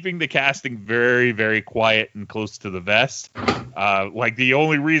been keeping the casting very, very quiet and close to the vest. Like the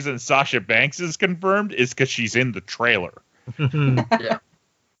only reason Sasha Banks is confirmed is because she's in the trailer. Yeah.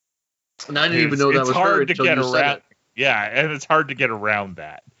 And I didn't even know that was her until you said it. Yeah, and it's hard to get around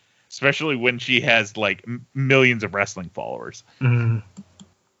that, especially when she has like millions of wrestling followers. Mm-hmm.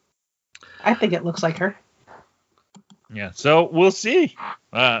 I think it looks like her. Yeah, so we'll see.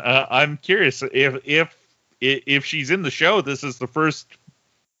 I'm curious if she's in the show. This is the first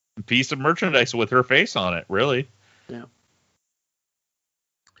piece of merchandise with her face on it, really. Yeah.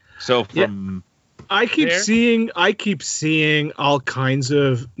 So from I keep seeing all kinds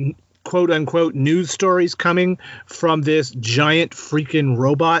of quote unquote news stories coming from this giant freaking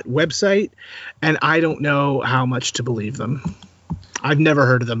robot website, and I don't know how much to believe them. I've never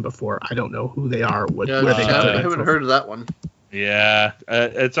heard of them before. I don't know who they are. Where they got I haven't heard of that one. Yeah,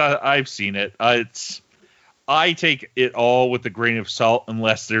 I've seen it. I take it all with a grain of salt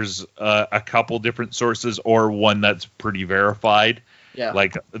unless there's a couple different sources or one that's pretty verified. Yeah.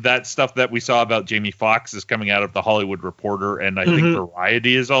 Like that stuff that we saw about Jamie Foxx is coming out of the Hollywood Reporter, and I think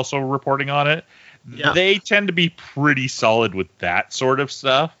Variety is also reporting on it. Yeah. They tend to be pretty solid with that sort of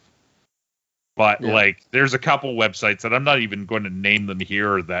stuff. But like, there's a couple websites that I'm not even going to name them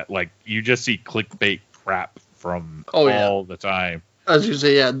here that like you just see clickbait crap from all the time. As you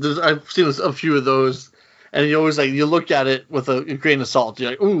say, yeah, I've seen a few of those, and you always you look at it with a grain of salt.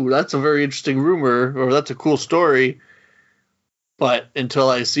 You're like, ooh, that's a very interesting rumor, or that's a cool story. But until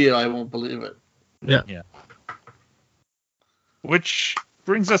I see it, I won't believe it. Yeah. Which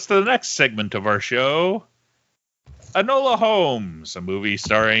brings us to the next segment of our show. Enola Holmes, a movie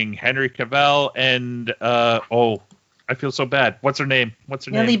starring Henry Cavill and I feel so bad. What's her name?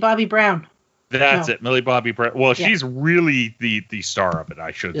 Millie Bobby Brown. That's it, Millie Bobby Brown. Well, she's really the star of it,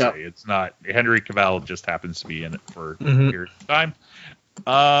 I should say. It's not Henry Cavill, just happens to be in it for a period of time.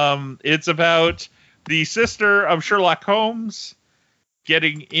 It's about the sister of Sherlock Holmes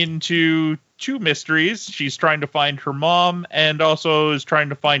getting into 2 mysteries. She's trying to find her mom and also is trying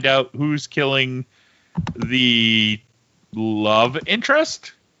to find out who's killing the love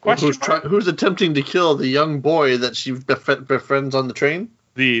interest. Who's attempting to kill the young boy that she befriends on the train?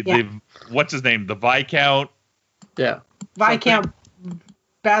 The what's his name? The Viscount. Yeah. Viscount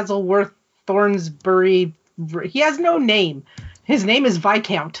Basilworth Thornsbury he has no name. His name is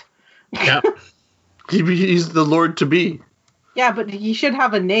Viscount. Yeah. He's the Lord to be. Yeah, but he should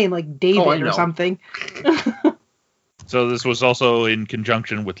have a name like David or something. So this was also in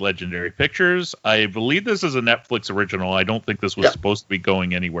conjunction with Legendary Pictures. I believe this is a Netflix original. I don't think this was supposed to be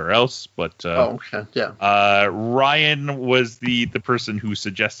going anywhere else. But okay. Yeah. Ryan was the person who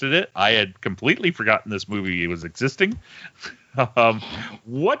suggested it. I had completely forgotten this movie was existing.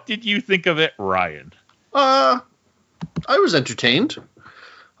 What did you think of it, Ryan? I was entertained.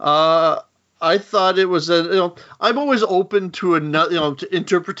 I thought it was I'm always open to to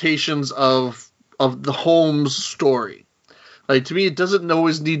interpretations of the Holmes story. Like, to me, it doesn't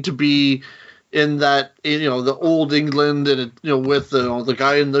always need to be in that, the old England and with the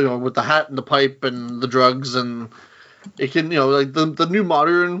guy in with the hat and the pipe and the drugs, and it can like the new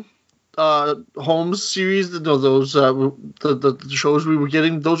modern Holmes series. Those the shows we were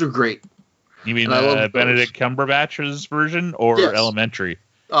getting, those are great. You mean Benedict Cumberbatch's version or Elementary?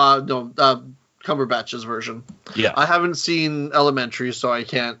 No, Cumberbatch's version. Yeah, I haven't seen Elementary, so I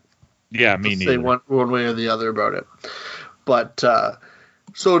can't. Yeah, me neither. Say one way or the other about it. But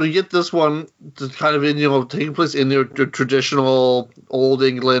so to get this one to kind of taking place in the traditional old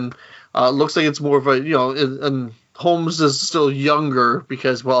England, looks like it's more of a and Holmes is still younger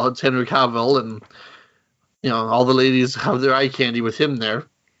because it's Henry Cavill, and all the ladies have their eye candy with him there.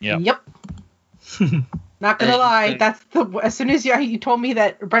 Yeah. Yep. Not gonna lie, that's as soon as you told me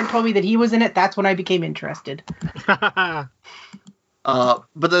that Brent told me that he was in it, that's when I became interested.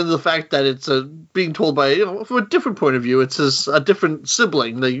 But then the fact that it's being told by from a different point of view, it's a different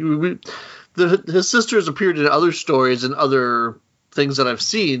sibling. His sister has appeared in other stories and other things that I've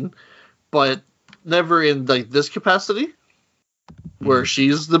seen, but never in this capacity where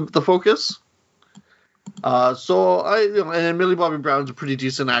she's the focus. So and Millie Bobby Brown's a pretty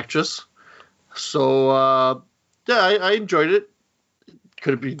decent actress. So I enjoyed it.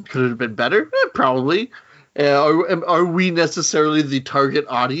 Could it have been better? Probably. Are we necessarily the target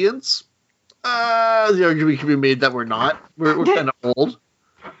audience? The argument can be made that we're not. We're kind of old.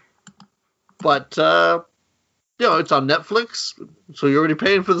 But it's on Netflix, so you're already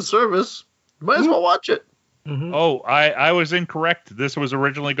paying for the service. Might as well watch it. Mm-hmm. Oh, I was incorrect. This was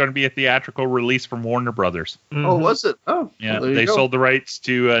originally going to be a theatrical release from Warner Brothers. Mm-hmm. Oh, was it? Oh, yeah. Well, they sold the rights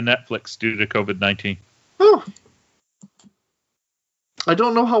to Netflix due to COVID-19. Oh, I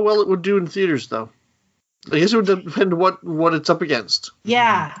don't know how well it would do in theaters, though. I guess it would depend what it's up against.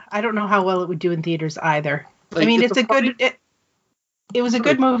 Yeah, I don't know how well it would do in theaters either. I mean, it's a good. It was a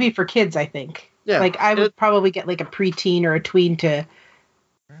good movie for kids, I think. Yeah, I would probably get a preteen or a tween to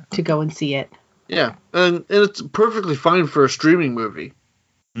go and see it. Yeah, and it's perfectly fine for a streaming movie.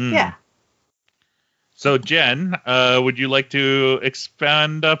 Mm. Yeah. So, Jen, would you like to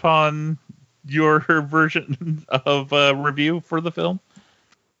expand upon your version of review for the film?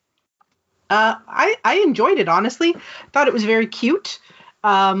 I enjoyed it, honestly. Thought it was very cute.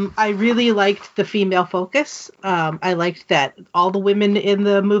 I really liked the female focus. I liked that all the women in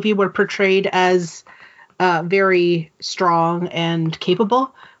the movie were portrayed as very strong and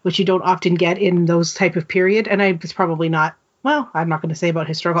capable, which you don't often get in those type of period. And I was probably not, I'm not going to say about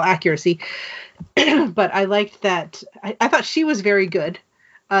historical accuracy, but I liked that. I thought she was very good.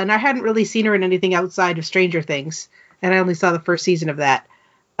 And I hadn't really seen her in anything outside of Stranger Things. And I only saw the first season of that.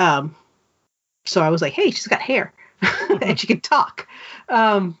 So I was like, hey, she's got hair and she can talk.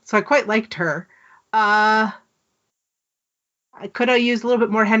 So I quite liked her. I could have used a little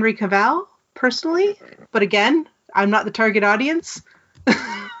bit more Henry Cavill personally, but again, I'm not the target audience.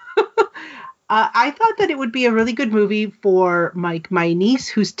 I thought that it would be a really good movie for my niece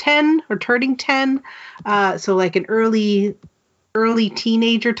who's 10 or turning 10. So like an early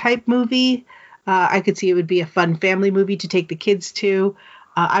teenager type movie. I could see it would be a fun family movie to take the kids to.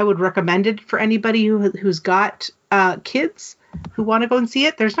 I would recommend it for anybody who's got kids who want to go and see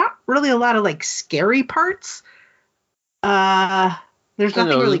it. There's not really a lot of scary parts. There's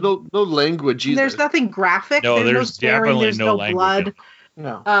nothing really. There's no language either. There's nothing graphic. No, there's no swearing. There's no blood.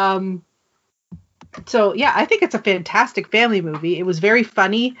 No. So yeah, I think it's a fantastic family movie. It was very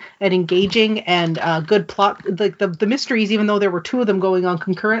funny and engaging and good plot. The mysteries, even though there were two of them going on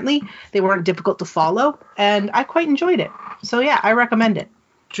concurrently, they weren't difficult to follow, and I quite enjoyed it. So yeah, I recommend it.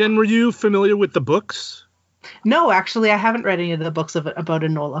 Jen, were you familiar with the books? No, actually, I haven't read any of the books about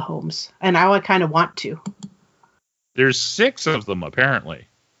Enola Holmes, and now I kind of want to. There's 6 of them, apparently.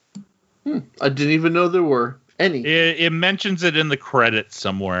 I didn't even know there were any. It mentions it in the credits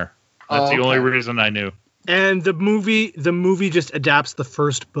somewhere. That's the only reason I knew. And the movie just adapts the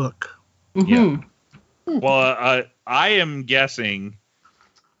first book. Mm-hmm. Yeah. Well, I am guessing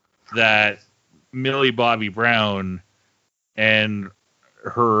that Millie Bobby Brown and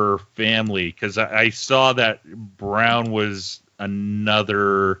her family, because I saw that Brown was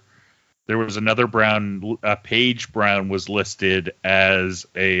another. There was another Brown. Paige Brown was listed as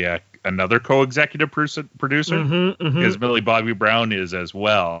another co-executive producer, because Millie Bobby Brown is as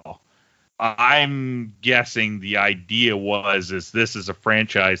well. I'm guessing the idea is this is a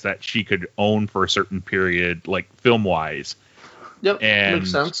franchise that she could own for a certain period, like film-wise. Yep, and,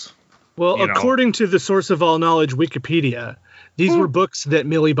 makes sense. Well, according to the source of all knowledge, Wikipedia, these were books that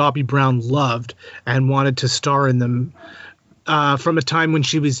Millie Bobby Brown loved and wanted to star in them from a time when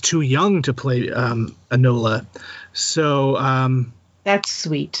she was too young to play Enola. So that's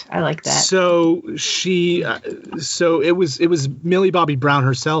sweet. I like that. So so it was Millie Bobby Brown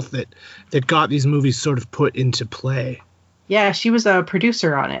herself that got these movies sort of put into play. Yeah, she was a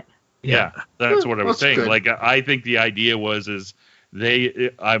producer on it. Yeah, that's what I was saying. Good. Like, I think the idea is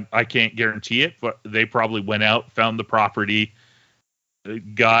I can't guarantee it, but they probably went out, found the property,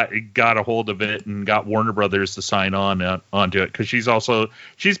 got a hold of it, and got Warner Brothers to sign onto it, because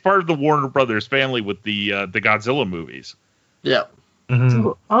she's part of the Warner Brothers family with the Godzilla movies. Yeah.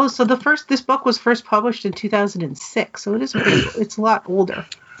 Mm-hmm. So this book was first published in 2006, so it's a lot older.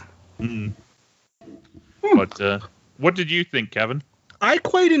 Mm. But what did you think, Kevin? I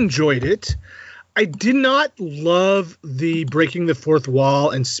quite enjoyed it. I did not love the breaking the fourth wall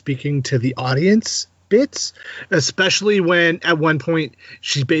and speaking to the audience bits, especially when at one point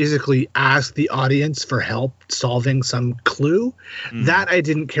she basically asked the audience for help solving some clue. That I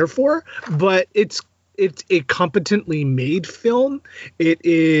didn't care for, but it's a competently made film. It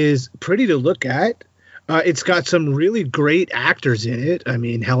is pretty to look at. It's got some really great actors in it. I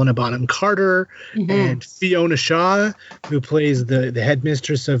mean, Helena Bonham Carter and Fiona Shaw, who plays the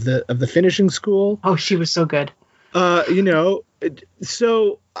headmistress of the finishing school. Oh, she was so good.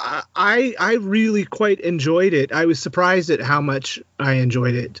 So I really quite enjoyed it. I was surprised at how much I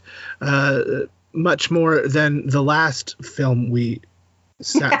enjoyed it, much more than the last film we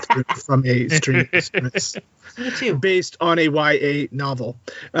sat through from a streaming service. Me too. Based on a YA novel.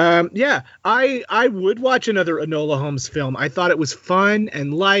 I would watch another Enola Holmes film. I thought it was fun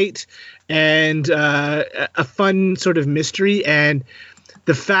and light and a fun sort of mystery. And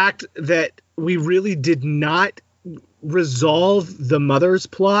the fact that we really did not resolve the mother's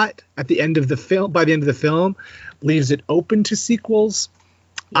plot at the end of the film, by the end of the film, leaves it open to sequels.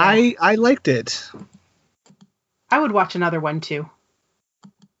 Yeah. I liked it. I would watch another one too.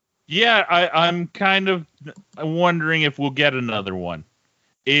 Yeah, I'm kind of wondering if we'll get another one.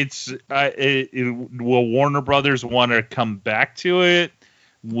 Will Warner Brothers want to come back to it?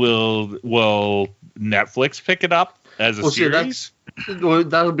 Will Netflix pick it up as a series?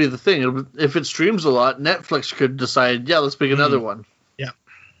 That would be the thing. If it streams a lot, Netflix could decide, let's pick another one. Yeah.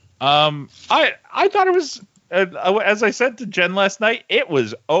 I thought it was, as I said to Jen last night, it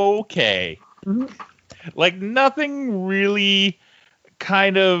was okay. Mm-hmm. Like, nothing really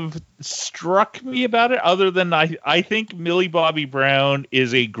kind of struck me about it, other than I think Millie Bobby Brown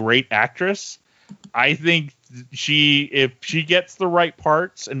is a great actress. I think if she gets the right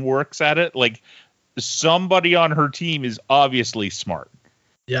parts and works at it, like, somebody on her team is obviously smart.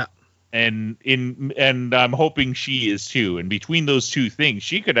 Yeah. And I'm hoping she is too. And between those two things,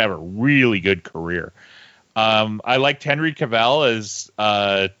 she could have a really good career. I liked Henry Cavill as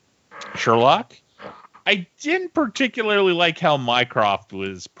Sherlock. I didn't particularly like how Mycroft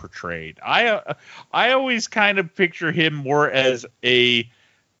was portrayed. I always kind of picture him more as a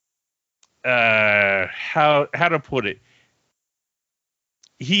how to put it.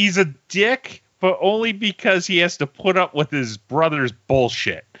 He's a dick, but only because he has to put up with his brother's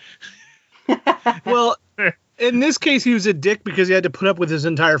bullshit. Well, in this case, he was a dick because he had to put up with his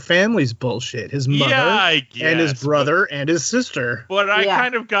entire family's bullshit. His mother and his brother and his sister. But I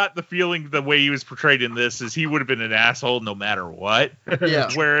kind of got the feeling the way he was portrayed in this is he would have been an asshole no matter what.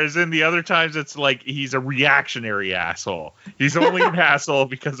 Yeah. Whereas in the other times, it's like he's a reactionary asshole. He's only an asshole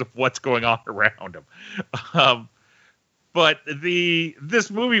because of what's going on around him. But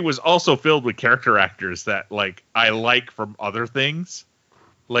this movie was also filled with character actors that like I like from other things,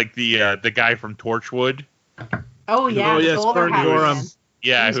 like the guy from Torchwood. Oh yeah, yes, Fern Gorham.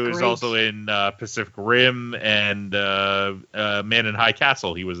 Yeah, who was also in Pacific Rim and Man in High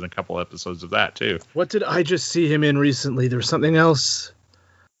Castle. He was in a couple episodes of that too. What did I just see him in recently? There was something else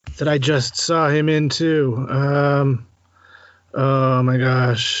that I just saw him in too. Oh my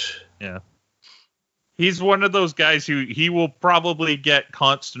gosh. Yeah. He's one of those guys who he will probably get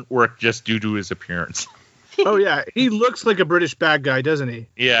constant work just due to his appearance. Oh yeah, he looks like a British bad guy, doesn't he?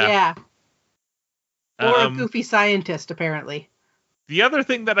 Yeah. Yeah. Or a goofy scientist, apparently. The other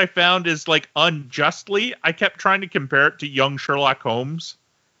thing that I found is, like, unjustly, I kept trying to compare it to Young Sherlock Holmes,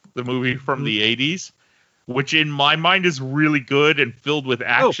 the movie from the 80s, which in my mind is really good and filled with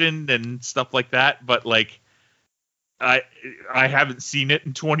action and stuff like that. But, like, I haven't seen it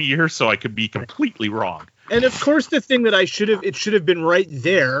in 20 years, so I could be completely wrong. And of course, the thing that it should have been right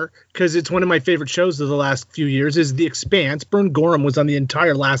there, because it's one of my favorite shows of the last few years, is The Expanse. Bern Gorham was on the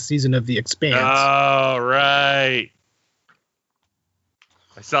entire last season of The Expanse. Oh, right.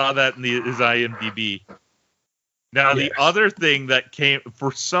 I saw that in his IMDb. Now, the other thing that came,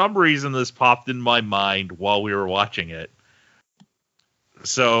 for some reason, this popped in my mind while we were watching it.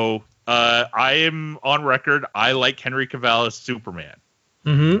 So, I am on record. I like Henry Cavill as Superman.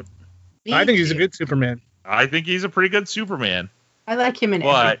 Mm-hmm. I think he's a good Superman. I think he's a pretty good Superman. I like him in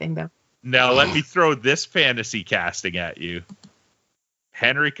everything, though. Now, let me throw this fantasy casting at you.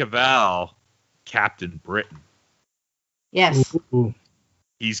 Henry Cavill, Captain Britain. Yes. Ooh.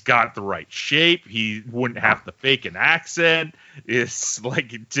 He's got the right shape. He wouldn't have to fake an accent. It's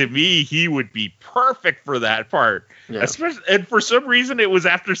like, to me, he would be perfect for that part. Yeah. Especially, and for some reason, it was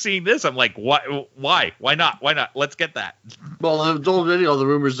after seeing this, I'm like, why? Why not? Why not? Let's get that. Well, there's already all the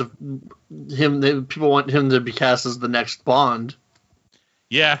rumors of him. People want him to be cast as the next Bond.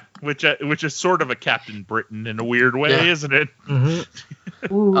 Yeah, which is sort of a Captain Britain in a weird way, isn't it?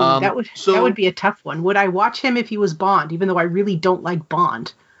 Mm-hmm. Ooh, that would be a tough one. Would I watch him if he was Bond, even though I really don't like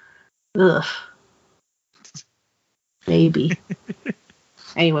Bond? Ugh. Maybe.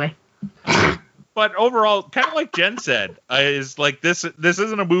 Anyway. But overall, kind of like Jen said, is like this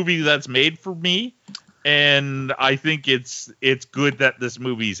isn't a movie that's made for me, and I think it's good that this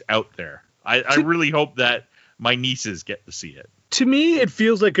movie's out there. I really hope that my nieces get to see it. To me, it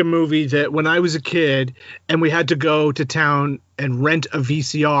feels like a movie that when I was a kid and we had to go to town and rent a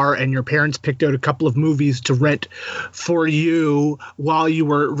VCR and your parents picked out a couple of movies to rent for you while you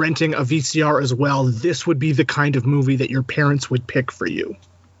were renting a VCR as well, this would be the kind of movie that your parents would pick for you.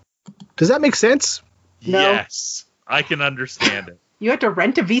 Does that make sense? No. Yes, I can understand it. You had to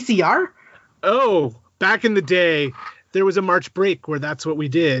rent a VCR? Oh, back in the day, there was a March break where that's what we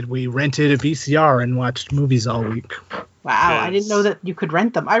did. We rented a VCR and watched movies all week. Wow, I didn't know that you could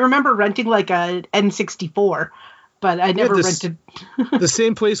rent them. I remember renting like a N64, but I never rented. The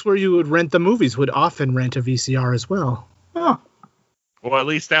same place where you would rent the movies would often rent a VCR as well. Oh. Well, at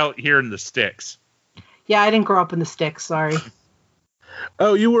least out here in the sticks. Yeah, I didn't grow up in the sticks, sorry.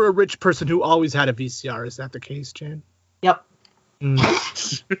 Oh, you were a rich person who always had a VCR. Is that the case, Jan? Yep.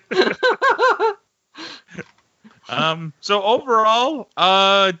 So overall,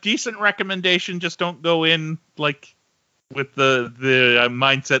 decent recommendation. Just don't go in like with the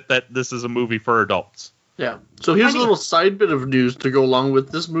mindset that this is a movie for adults. Yeah. So here's a little side bit of news to go along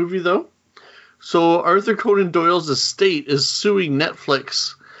with this movie, though. So Arthur Conan Doyle's estate is suing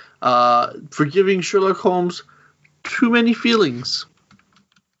Netflix for giving Sherlock Holmes too many feelings.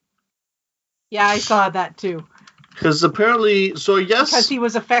 Yeah, I saw that too. Because apparently, so yes, because he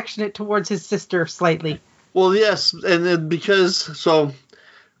was affectionate towards his sister slightly. Well, yes, and then so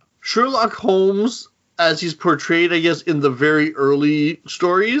Sherlock Holmes, as he's portrayed, I guess, in the very early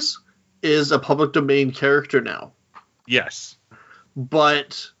stories, is a public domain character now. Yes.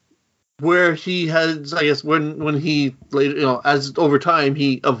 But where he has, I guess, when he later, as over time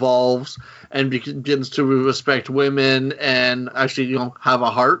he evolves and begins to respect women and actually, have a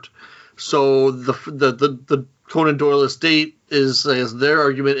heart. So the Conan Doyle estate is, I guess, their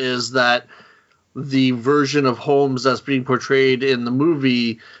argument is that the version of Holmes that's being portrayed in the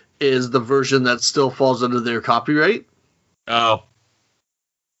movie is the version that still falls under their copyright. Oh.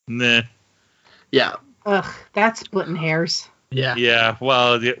 Nah. Yeah. Ugh, that's splitting hairs. Yeah. Yeah,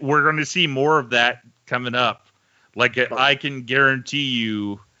 well, we're going to see more of that coming up. Like, I can guarantee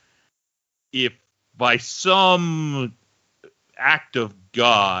you, if by some act of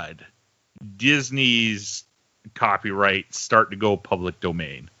God, Disney's copyrights start to go public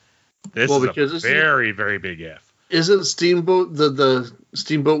domain. This is a very, very big if. Isn't Steamboat the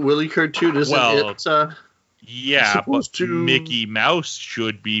Steamboat Willie cartoon? Yeah, but Mickey Mouse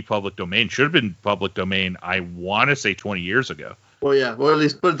should be public domain. Should have been public domain. I want to say 20 years ago. Well, yeah, well at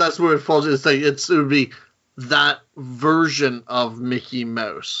least, but that's where it falls. It's like it would be that version of Mickey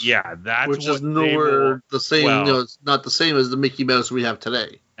Mouse. Yeah, that's which is nowhere the same. It's not the same as the Mickey Mouse we have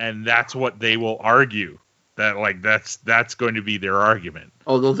today. And that's what they will argue. That's going to be their argument.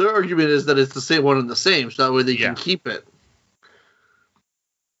 Although their argument is that it's the same one and the same, so that way they can keep it.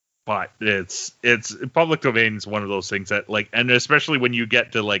 But it's public domain is one of those things that and especially when you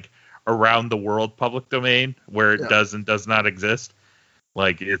get to around the world public domain where it does and does not exist.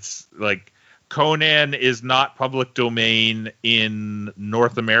 It's Conan is not public domain in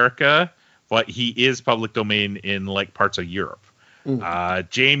North America, but he is public domain in like parts of Europe.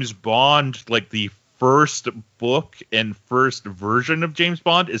 James Bond, like the first book and first version of James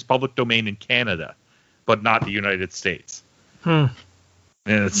Bond, is public domain in Canada, but not the United States. And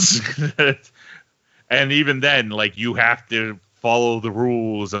and even then, like, you have to follow the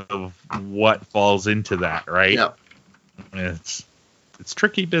rules of what falls into that, right? Yeah. It's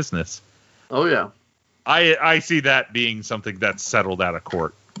tricky business. Oh yeah. I see that being something that's settled out of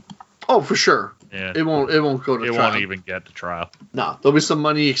court. Oh, for sure. Yeah. It won't go to It trial. won't even get to trial. No, there'll be some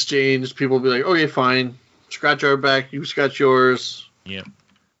money exchanged. People will be like, okay, fine. Scratch our back, you scratch yours. Yeah.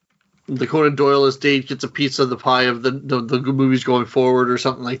 The Conan Doyle estate gets a piece of the pie of the movies going forward or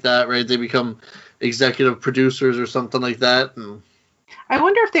something like that, right? They become executive producers or something like that. And I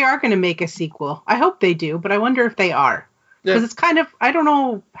wonder if they are going to make a sequel. I hope they do, but I wonder if they are. Because it's kind of, I don't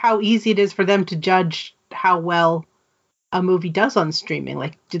know how easy it is for them to judge how well a movie does on streaming.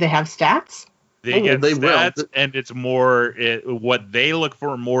 Like, do they have stats? They get they stats, will. and it's more what they look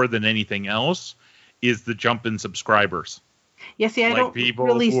for more than anything else is the jump in subscribers. Yeah, see, I like don't people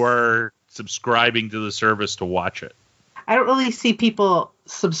really who are subscribing to the service to watch it. I don't really see people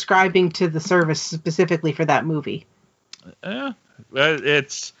subscribing to the service specifically for that movie.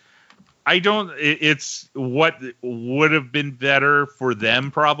 It's what would have been better for them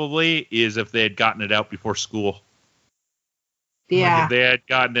probably is if they had gotten it out before school. Yeah. Like if they had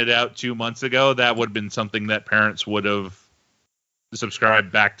gotten it out 2 months ago, that would have been something that parents would have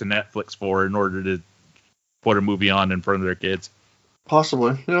subscribed back to Netflix for in order to put a movie on in front of their kids.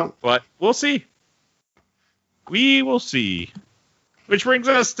 possibly, yeah. But we'll see. We will see. Which brings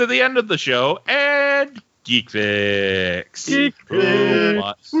us to the end of the show and Geek Fix. Geek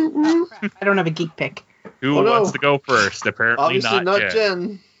Fix. I don't have a geek pick. Who wants to go first? Apparently Obviously not Jen.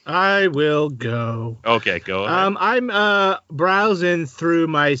 Jen. I will go. Okay, go ahead. I'm browsing through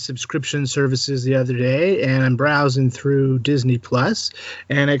my subscription services the other day, and I'm browsing through Disney Plus,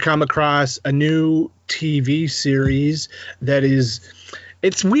 and I come across a new TV series that is.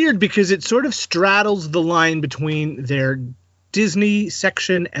 It's weird because it sort of straddles the line between their Disney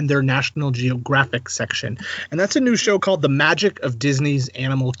section and their National Geographic section. And that's a new show called The Magic of Disney's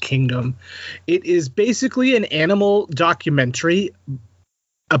Animal Kingdom. It is basically an animal documentary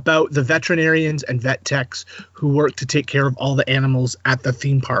about the veterinarians and vet techs who work to take care of all the animals at the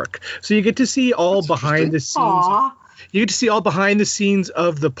theme park. So you get to see all behind the scenes. Aww. You get to see all behind the scenes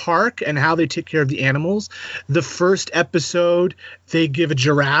of the park and how they take care of the animals. The first episode, they give a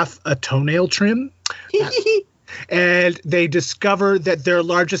giraffe a toenail trim. And they discover that their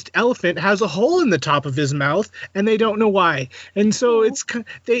largest elephant has a hole in the top of his mouth, and they don't know why. And so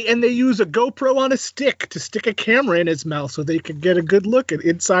they use a GoPro on a stick to stick a camera in his mouth so they could get a good look at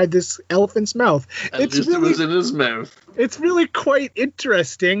inside this elephant's mouth. At least it was in his mouth. It's really quite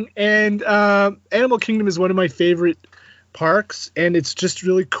interesting, and Animal Kingdom is one of my favorite parks, and it's just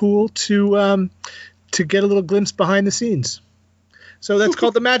really cool to get a little glimpse behind the scenes. So that's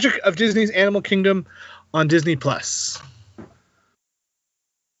called The Magic of Disney's Animal Kingdom on Disney Plus.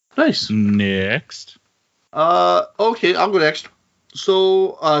 Nice. Next. Okay, I'll go next.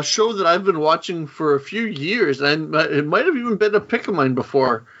 So, a show that I've been watching for a few years, and it might have even been a pick of mine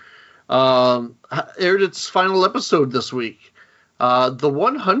before, aired its final episode this week. The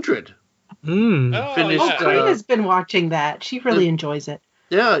 100. Finished. Karina's been watching that. She really enjoys it.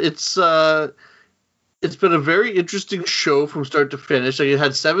 Yeah, it's been a very interesting show from start to finish. Like, it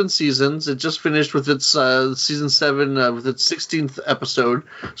had 7 seasons. It just finished with its season 7 with its 16th episode,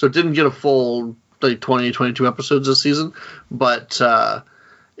 so it didn't get a full 20, 22 episodes this season. But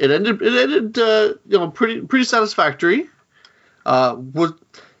it ended pretty satisfactory.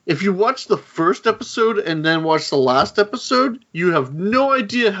 If you watch the first episode and then watch the last episode, you have no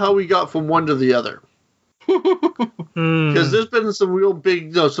idea how we got from one to the other. Because there's been some real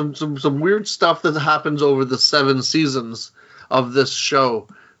big, some weird stuff that happens over the 7 seasons of this show.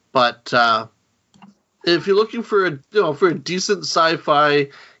 But if you're looking for a decent sci-fi,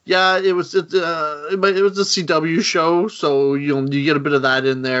 yeah, it was a CW show, so you get a bit of that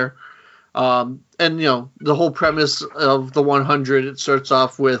in there. And the whole premise of the 100, it starts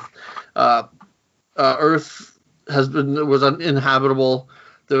off with Earth was uninhabitable.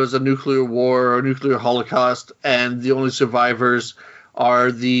 There was a nuclear war or a nuclear holocaust, and the only survivors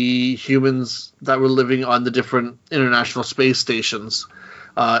are the humans that were living on the different international space stations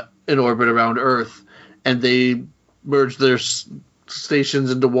in orbit around Earth. And they merged their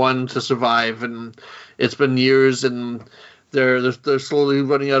stations into one to survive. And it's been years, and they're slowly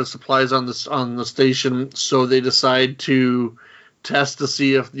running out of supplies on the station. So they decide to test to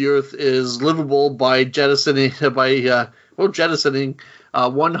see if the Earth is livable by jettisoning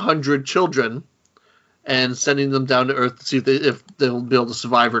 100 children and sending them down to Earth to see if they'll be able to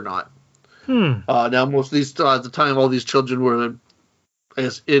survive or not. Now, most of these at the time, all these children were, I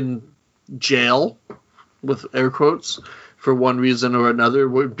guess, in jail, with air quotes, for one reason or another.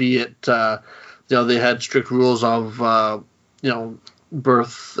 Would be it, they had strict rules of,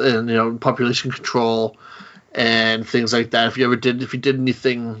 birth and population control and things like that. If you did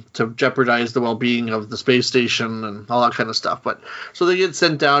anything to jeopardize the well-being of the space station and all that kind of stuff. But so they get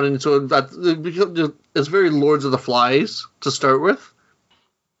sent down, and so it's very Lords of the Flies to start with,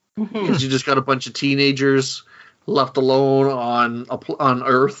 because you just got a bunch of teenagers left alone on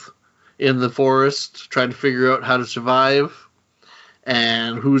Earth in the forest trying to figure out how to survive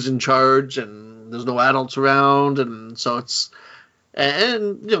and who's in charge, and there's no adults around, and so it's.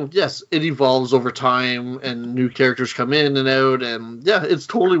 And yes, it evolves over time, and new characters come in and out, and yeah, it's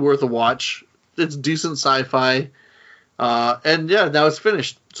totally worth a watch. It's decent sci-fi, and yeah, now it's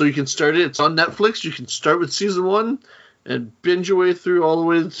finished, so you can start it. It's on Netflix. You can start with season 1 and binge your way through all the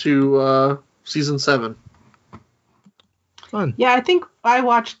way to season 7. Fun. Yeah, I think I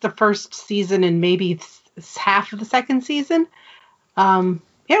watched the first season and maybe half of the second season. Yeah,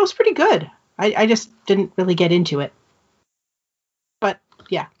 it was pretty good. I just didn't really get into it.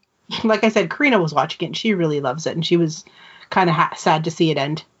 Yeah, like I said, Karina was watching it, and she really loves it, and she was kind of sad to see it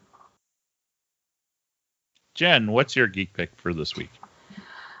end. Jen, what's your geek pick for this week?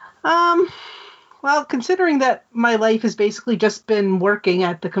 Well, considering that my life has basically just been working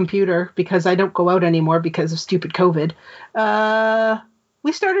at the computer because I don't go out anymore because of stupid COVID,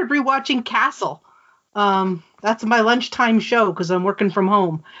 we started rewatching Castle. That's my lunchtime show because I'm working from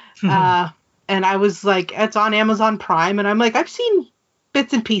home. And I was like, it's on Amazon Prime, and I'm like, I've seen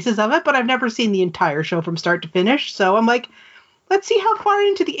bits and pieces of it, but I've never seen the entire show from start to finish. So I'm like, let's see how far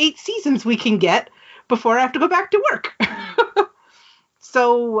into the 8 seasons we can get before I have to go back to work.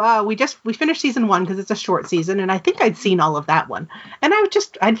 So we finished season 1 because it's a short season, and I think I'd seen all of that one. And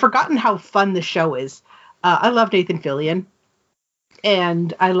I'd forgotten how fun the show is. I love Nathan Fillion,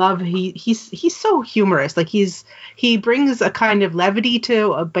 and I love he's so humorous. Like he brings a kind of levity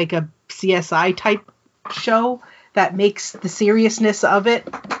to a CSI type show that makes the seriousness of it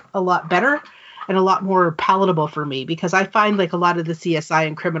a lot better and a lot more palatable for me, because I find like a lot of the CSI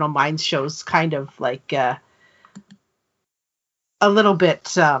and Criminal Minds shows kind of like a little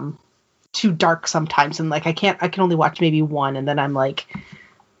bit too dark sometimes, and like I can only watch maybe one, and then I'm like,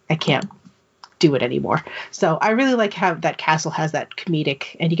 I can't do it anymore. So I really like how that Castle has that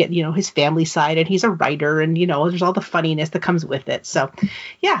comedic, and you get his family side, and he's a writer, and there's all the funniness that comes with it. So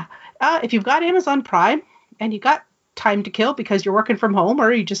yeah, if you've got Amazon Prime and you got time to kill because you're working from home,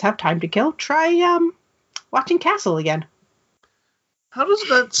 or you just have time to kill, try watching Castle again. How does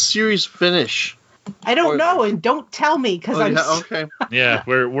that series finish? I don't know, and don't tell me because okay. Yeah,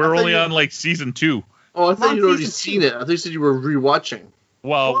 we're only on like season 2. Oh, I thought you'd already seen it. I thought you said you were rewatching.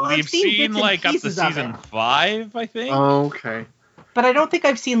 Well, I've we've seen like up to pieces of season 5, I think. Oh, okay. But I don't think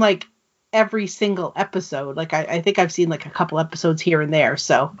I've seen like every single episode. Like I think I've seen like a couple episodes here and there.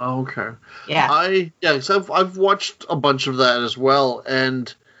 So okay. Yeah. So I've watched a bunch of that as well,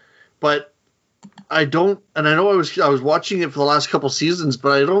 but I don't, and I know I was watching it for the last couple seasons,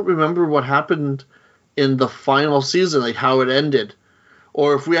 but I don't remember what happened in the final season, like how it ended,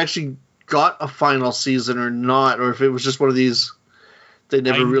 or if we actually got a final season or not, or if it was just one of these. They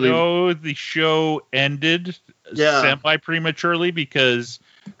never really. I know the show ended semi-prematurely because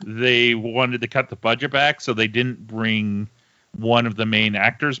they wanted to cut the budget back, so they didn't bring one of the main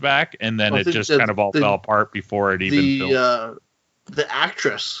actors back, and then it just kind of all fell apart before it even filmed. The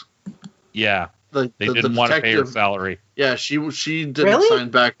actress. Yeah. They didn't want to pay her salary. Yeah, she didn't sign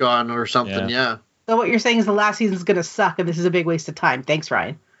back on or something, yeah. So what you're saying is the last season's going to suck, and this is a big waste of time. Thanks,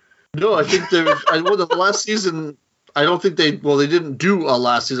 Ryan. No, I think the last season... I don't think they didn't do a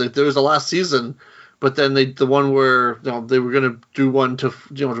last season. Like, there was a last season, but then the one where they were going to do one to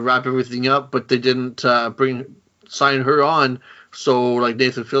to wrap everything up, but they didn't sign her on. So like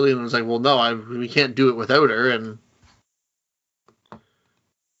Nathan Fillion was like, well, no, we can't do it without her, and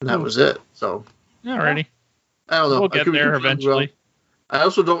that was it. So alrighty, I don't know. We'll get there eventually. I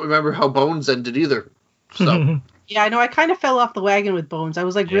also don't remember how Bones ended either. So yeah, I know. I kind of fell off the wagon with Bones. I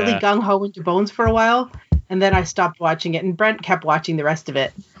was like really gung ho into Bones for a while. And then I stopped watching it, and Brent kept watching the rest of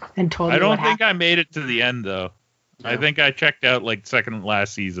it and told me what happened. I don't think I made it to the end, though. Yeah. I think I checked out, like, second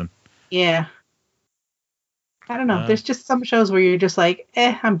last season. Yeah. I don't know. There's just some shows where you're just like,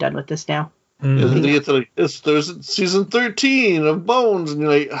 I'm done with this now. Mm-hmm. You get to there's season 13 of Bones, and you're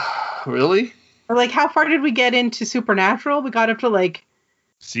like, really? Or like, how far did we get into Supernatural? We got up to like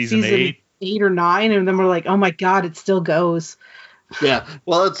season 8 or 9, and then we're like, oh my god, it still goes. Yeah,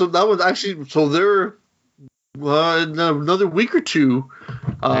 well, that was actually, so they're in another week or two.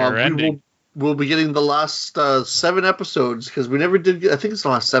 We'll be getting the last 7 episodes, because we never did. I think it's the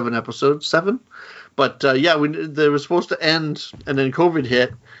last 7 episodes, 7. But they were supposed to end, and then COVID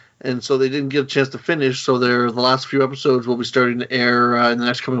hit, and so they didn't get a chance to finish. So the last few episodes will be starting to air in the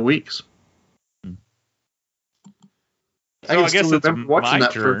next coming weeks. So I guess it's my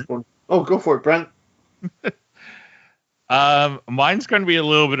turn. Oh, go for it, Brent. Mine's going to be a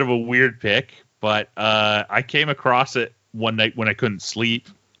little bit of a weird pick, but I came across it one night when I couldn't sleep,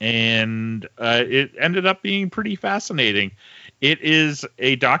 and it ended up being pretty fascinating. It is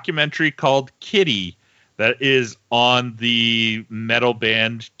a documentary called Kitty that is on the metal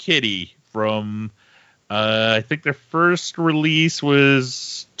band Kitty from, I think their first release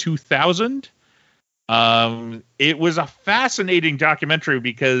was 2000. It was a fascinating documentary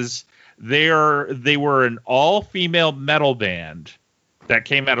because they were an all-female metal band that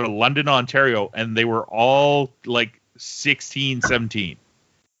came out of London, Ontario, and they were all like 16, 17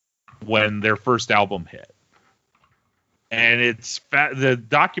 when their first album hit. And the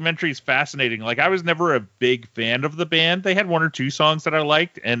documentary is fascinating. Like, I was never a big fan of the band. They had 1 or 2 songs that I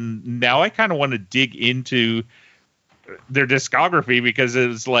liked, and now I kind of want to dig into their discography, because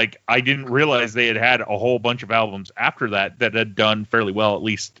it's like I didn't realize they had a whole bunch of albums after that had done fairly well, at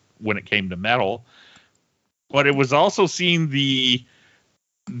least when it came to metal. But it was also seeing the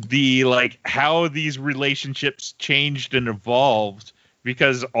like how these relationships changed and evolved,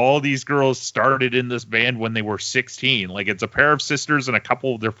 because all these girls started in this band when they were 16. Like, it's a pair of sisters and a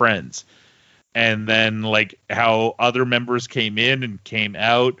couple of their friends. And then like how other members came in and came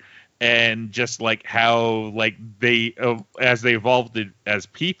out, and just like how like they as they evolved as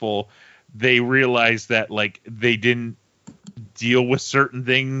people, they realized that like they didn't deal with certain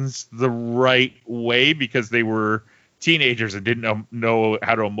things the right way because they were teenagers and didn't know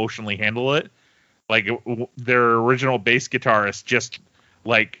how to emotionally handle it. Like, their original bass guitarist, just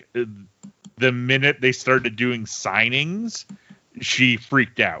like the minute they started doing signings, she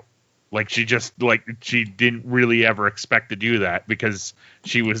freaked out. Like, she didn't really ever expect to do that because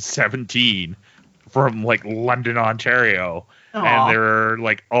she was 17 from like London, Ontario. Aww. And there are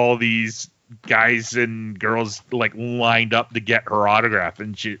like all these guys and girls like lined up to get her autograph,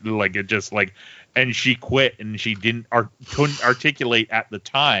 and she like it just like, and she quit, and she couldn't articulate at the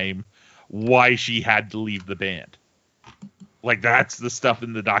time why she had to leave the band. Like, that's the stuff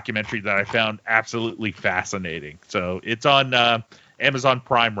in the documentary that I found absolutely fascinating. So it's on Amazon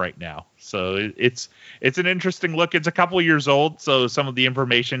Prime right now. So it's an interesting look. It's a couple of years old, so some of the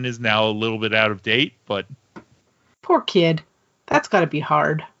information is now a little bit out of date, but poor kid. That's got to be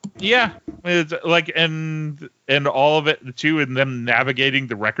hard. Yeah, it's like, and all of it too, and them navigating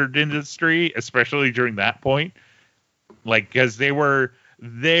the record industry, especially during that point, like, because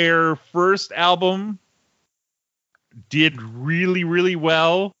their first album did really, really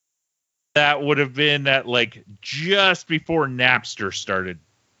well. That would have been at like just before Napster started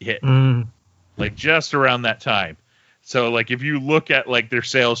hitting, like just around that time. So like, if you look at like their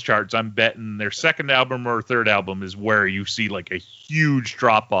sales charts, I'm betting their second album or third album is where you see like a huge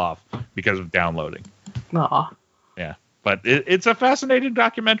drop off because of downloading. Aw. Yeah, but it's a fascinating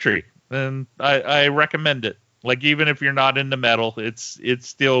documentary, and I recommend it. Like, even if you're not into metal, it's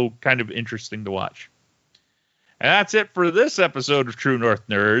still kind of interesting to watch. And that's it for this episode of True North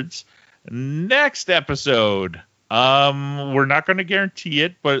Nerds. Next episode, we're not going to guarantee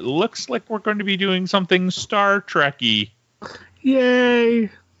it, but it looks like we're going to be doing something Star Trek-y. Yay!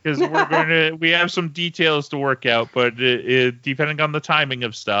 Because we have some details to work out, but depending on the timing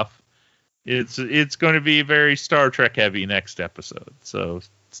of stuff, it's going to be very Star Trek heavy next episode. So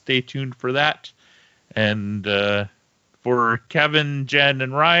stay tuned for that. And for Kevin, Jen,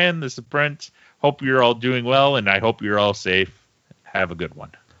 and Ryan, this is Brent. Hope you're all doing well, and I hope you're all safe. Have a good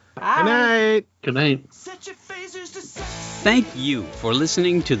one. Bye. Good night. Good night. Thank you for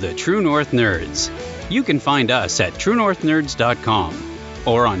listening to the True North Nerds. You can find us at TrueNorthNerds.com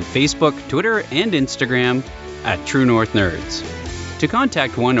or on Facebook, Twitter, and Instagram at True North Nerds. To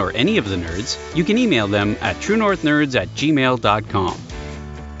contact one or any of the nerds, you can email them at TrueNorthNerds@gmail.com.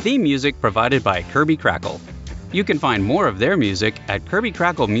 Theme music provided by Kirby Crackle. You can find more of their music at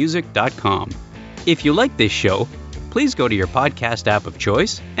KirbyCrackleMusic.com. If you like this show, please go to your podcast app of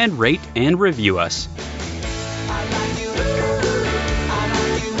choice and rate and review us.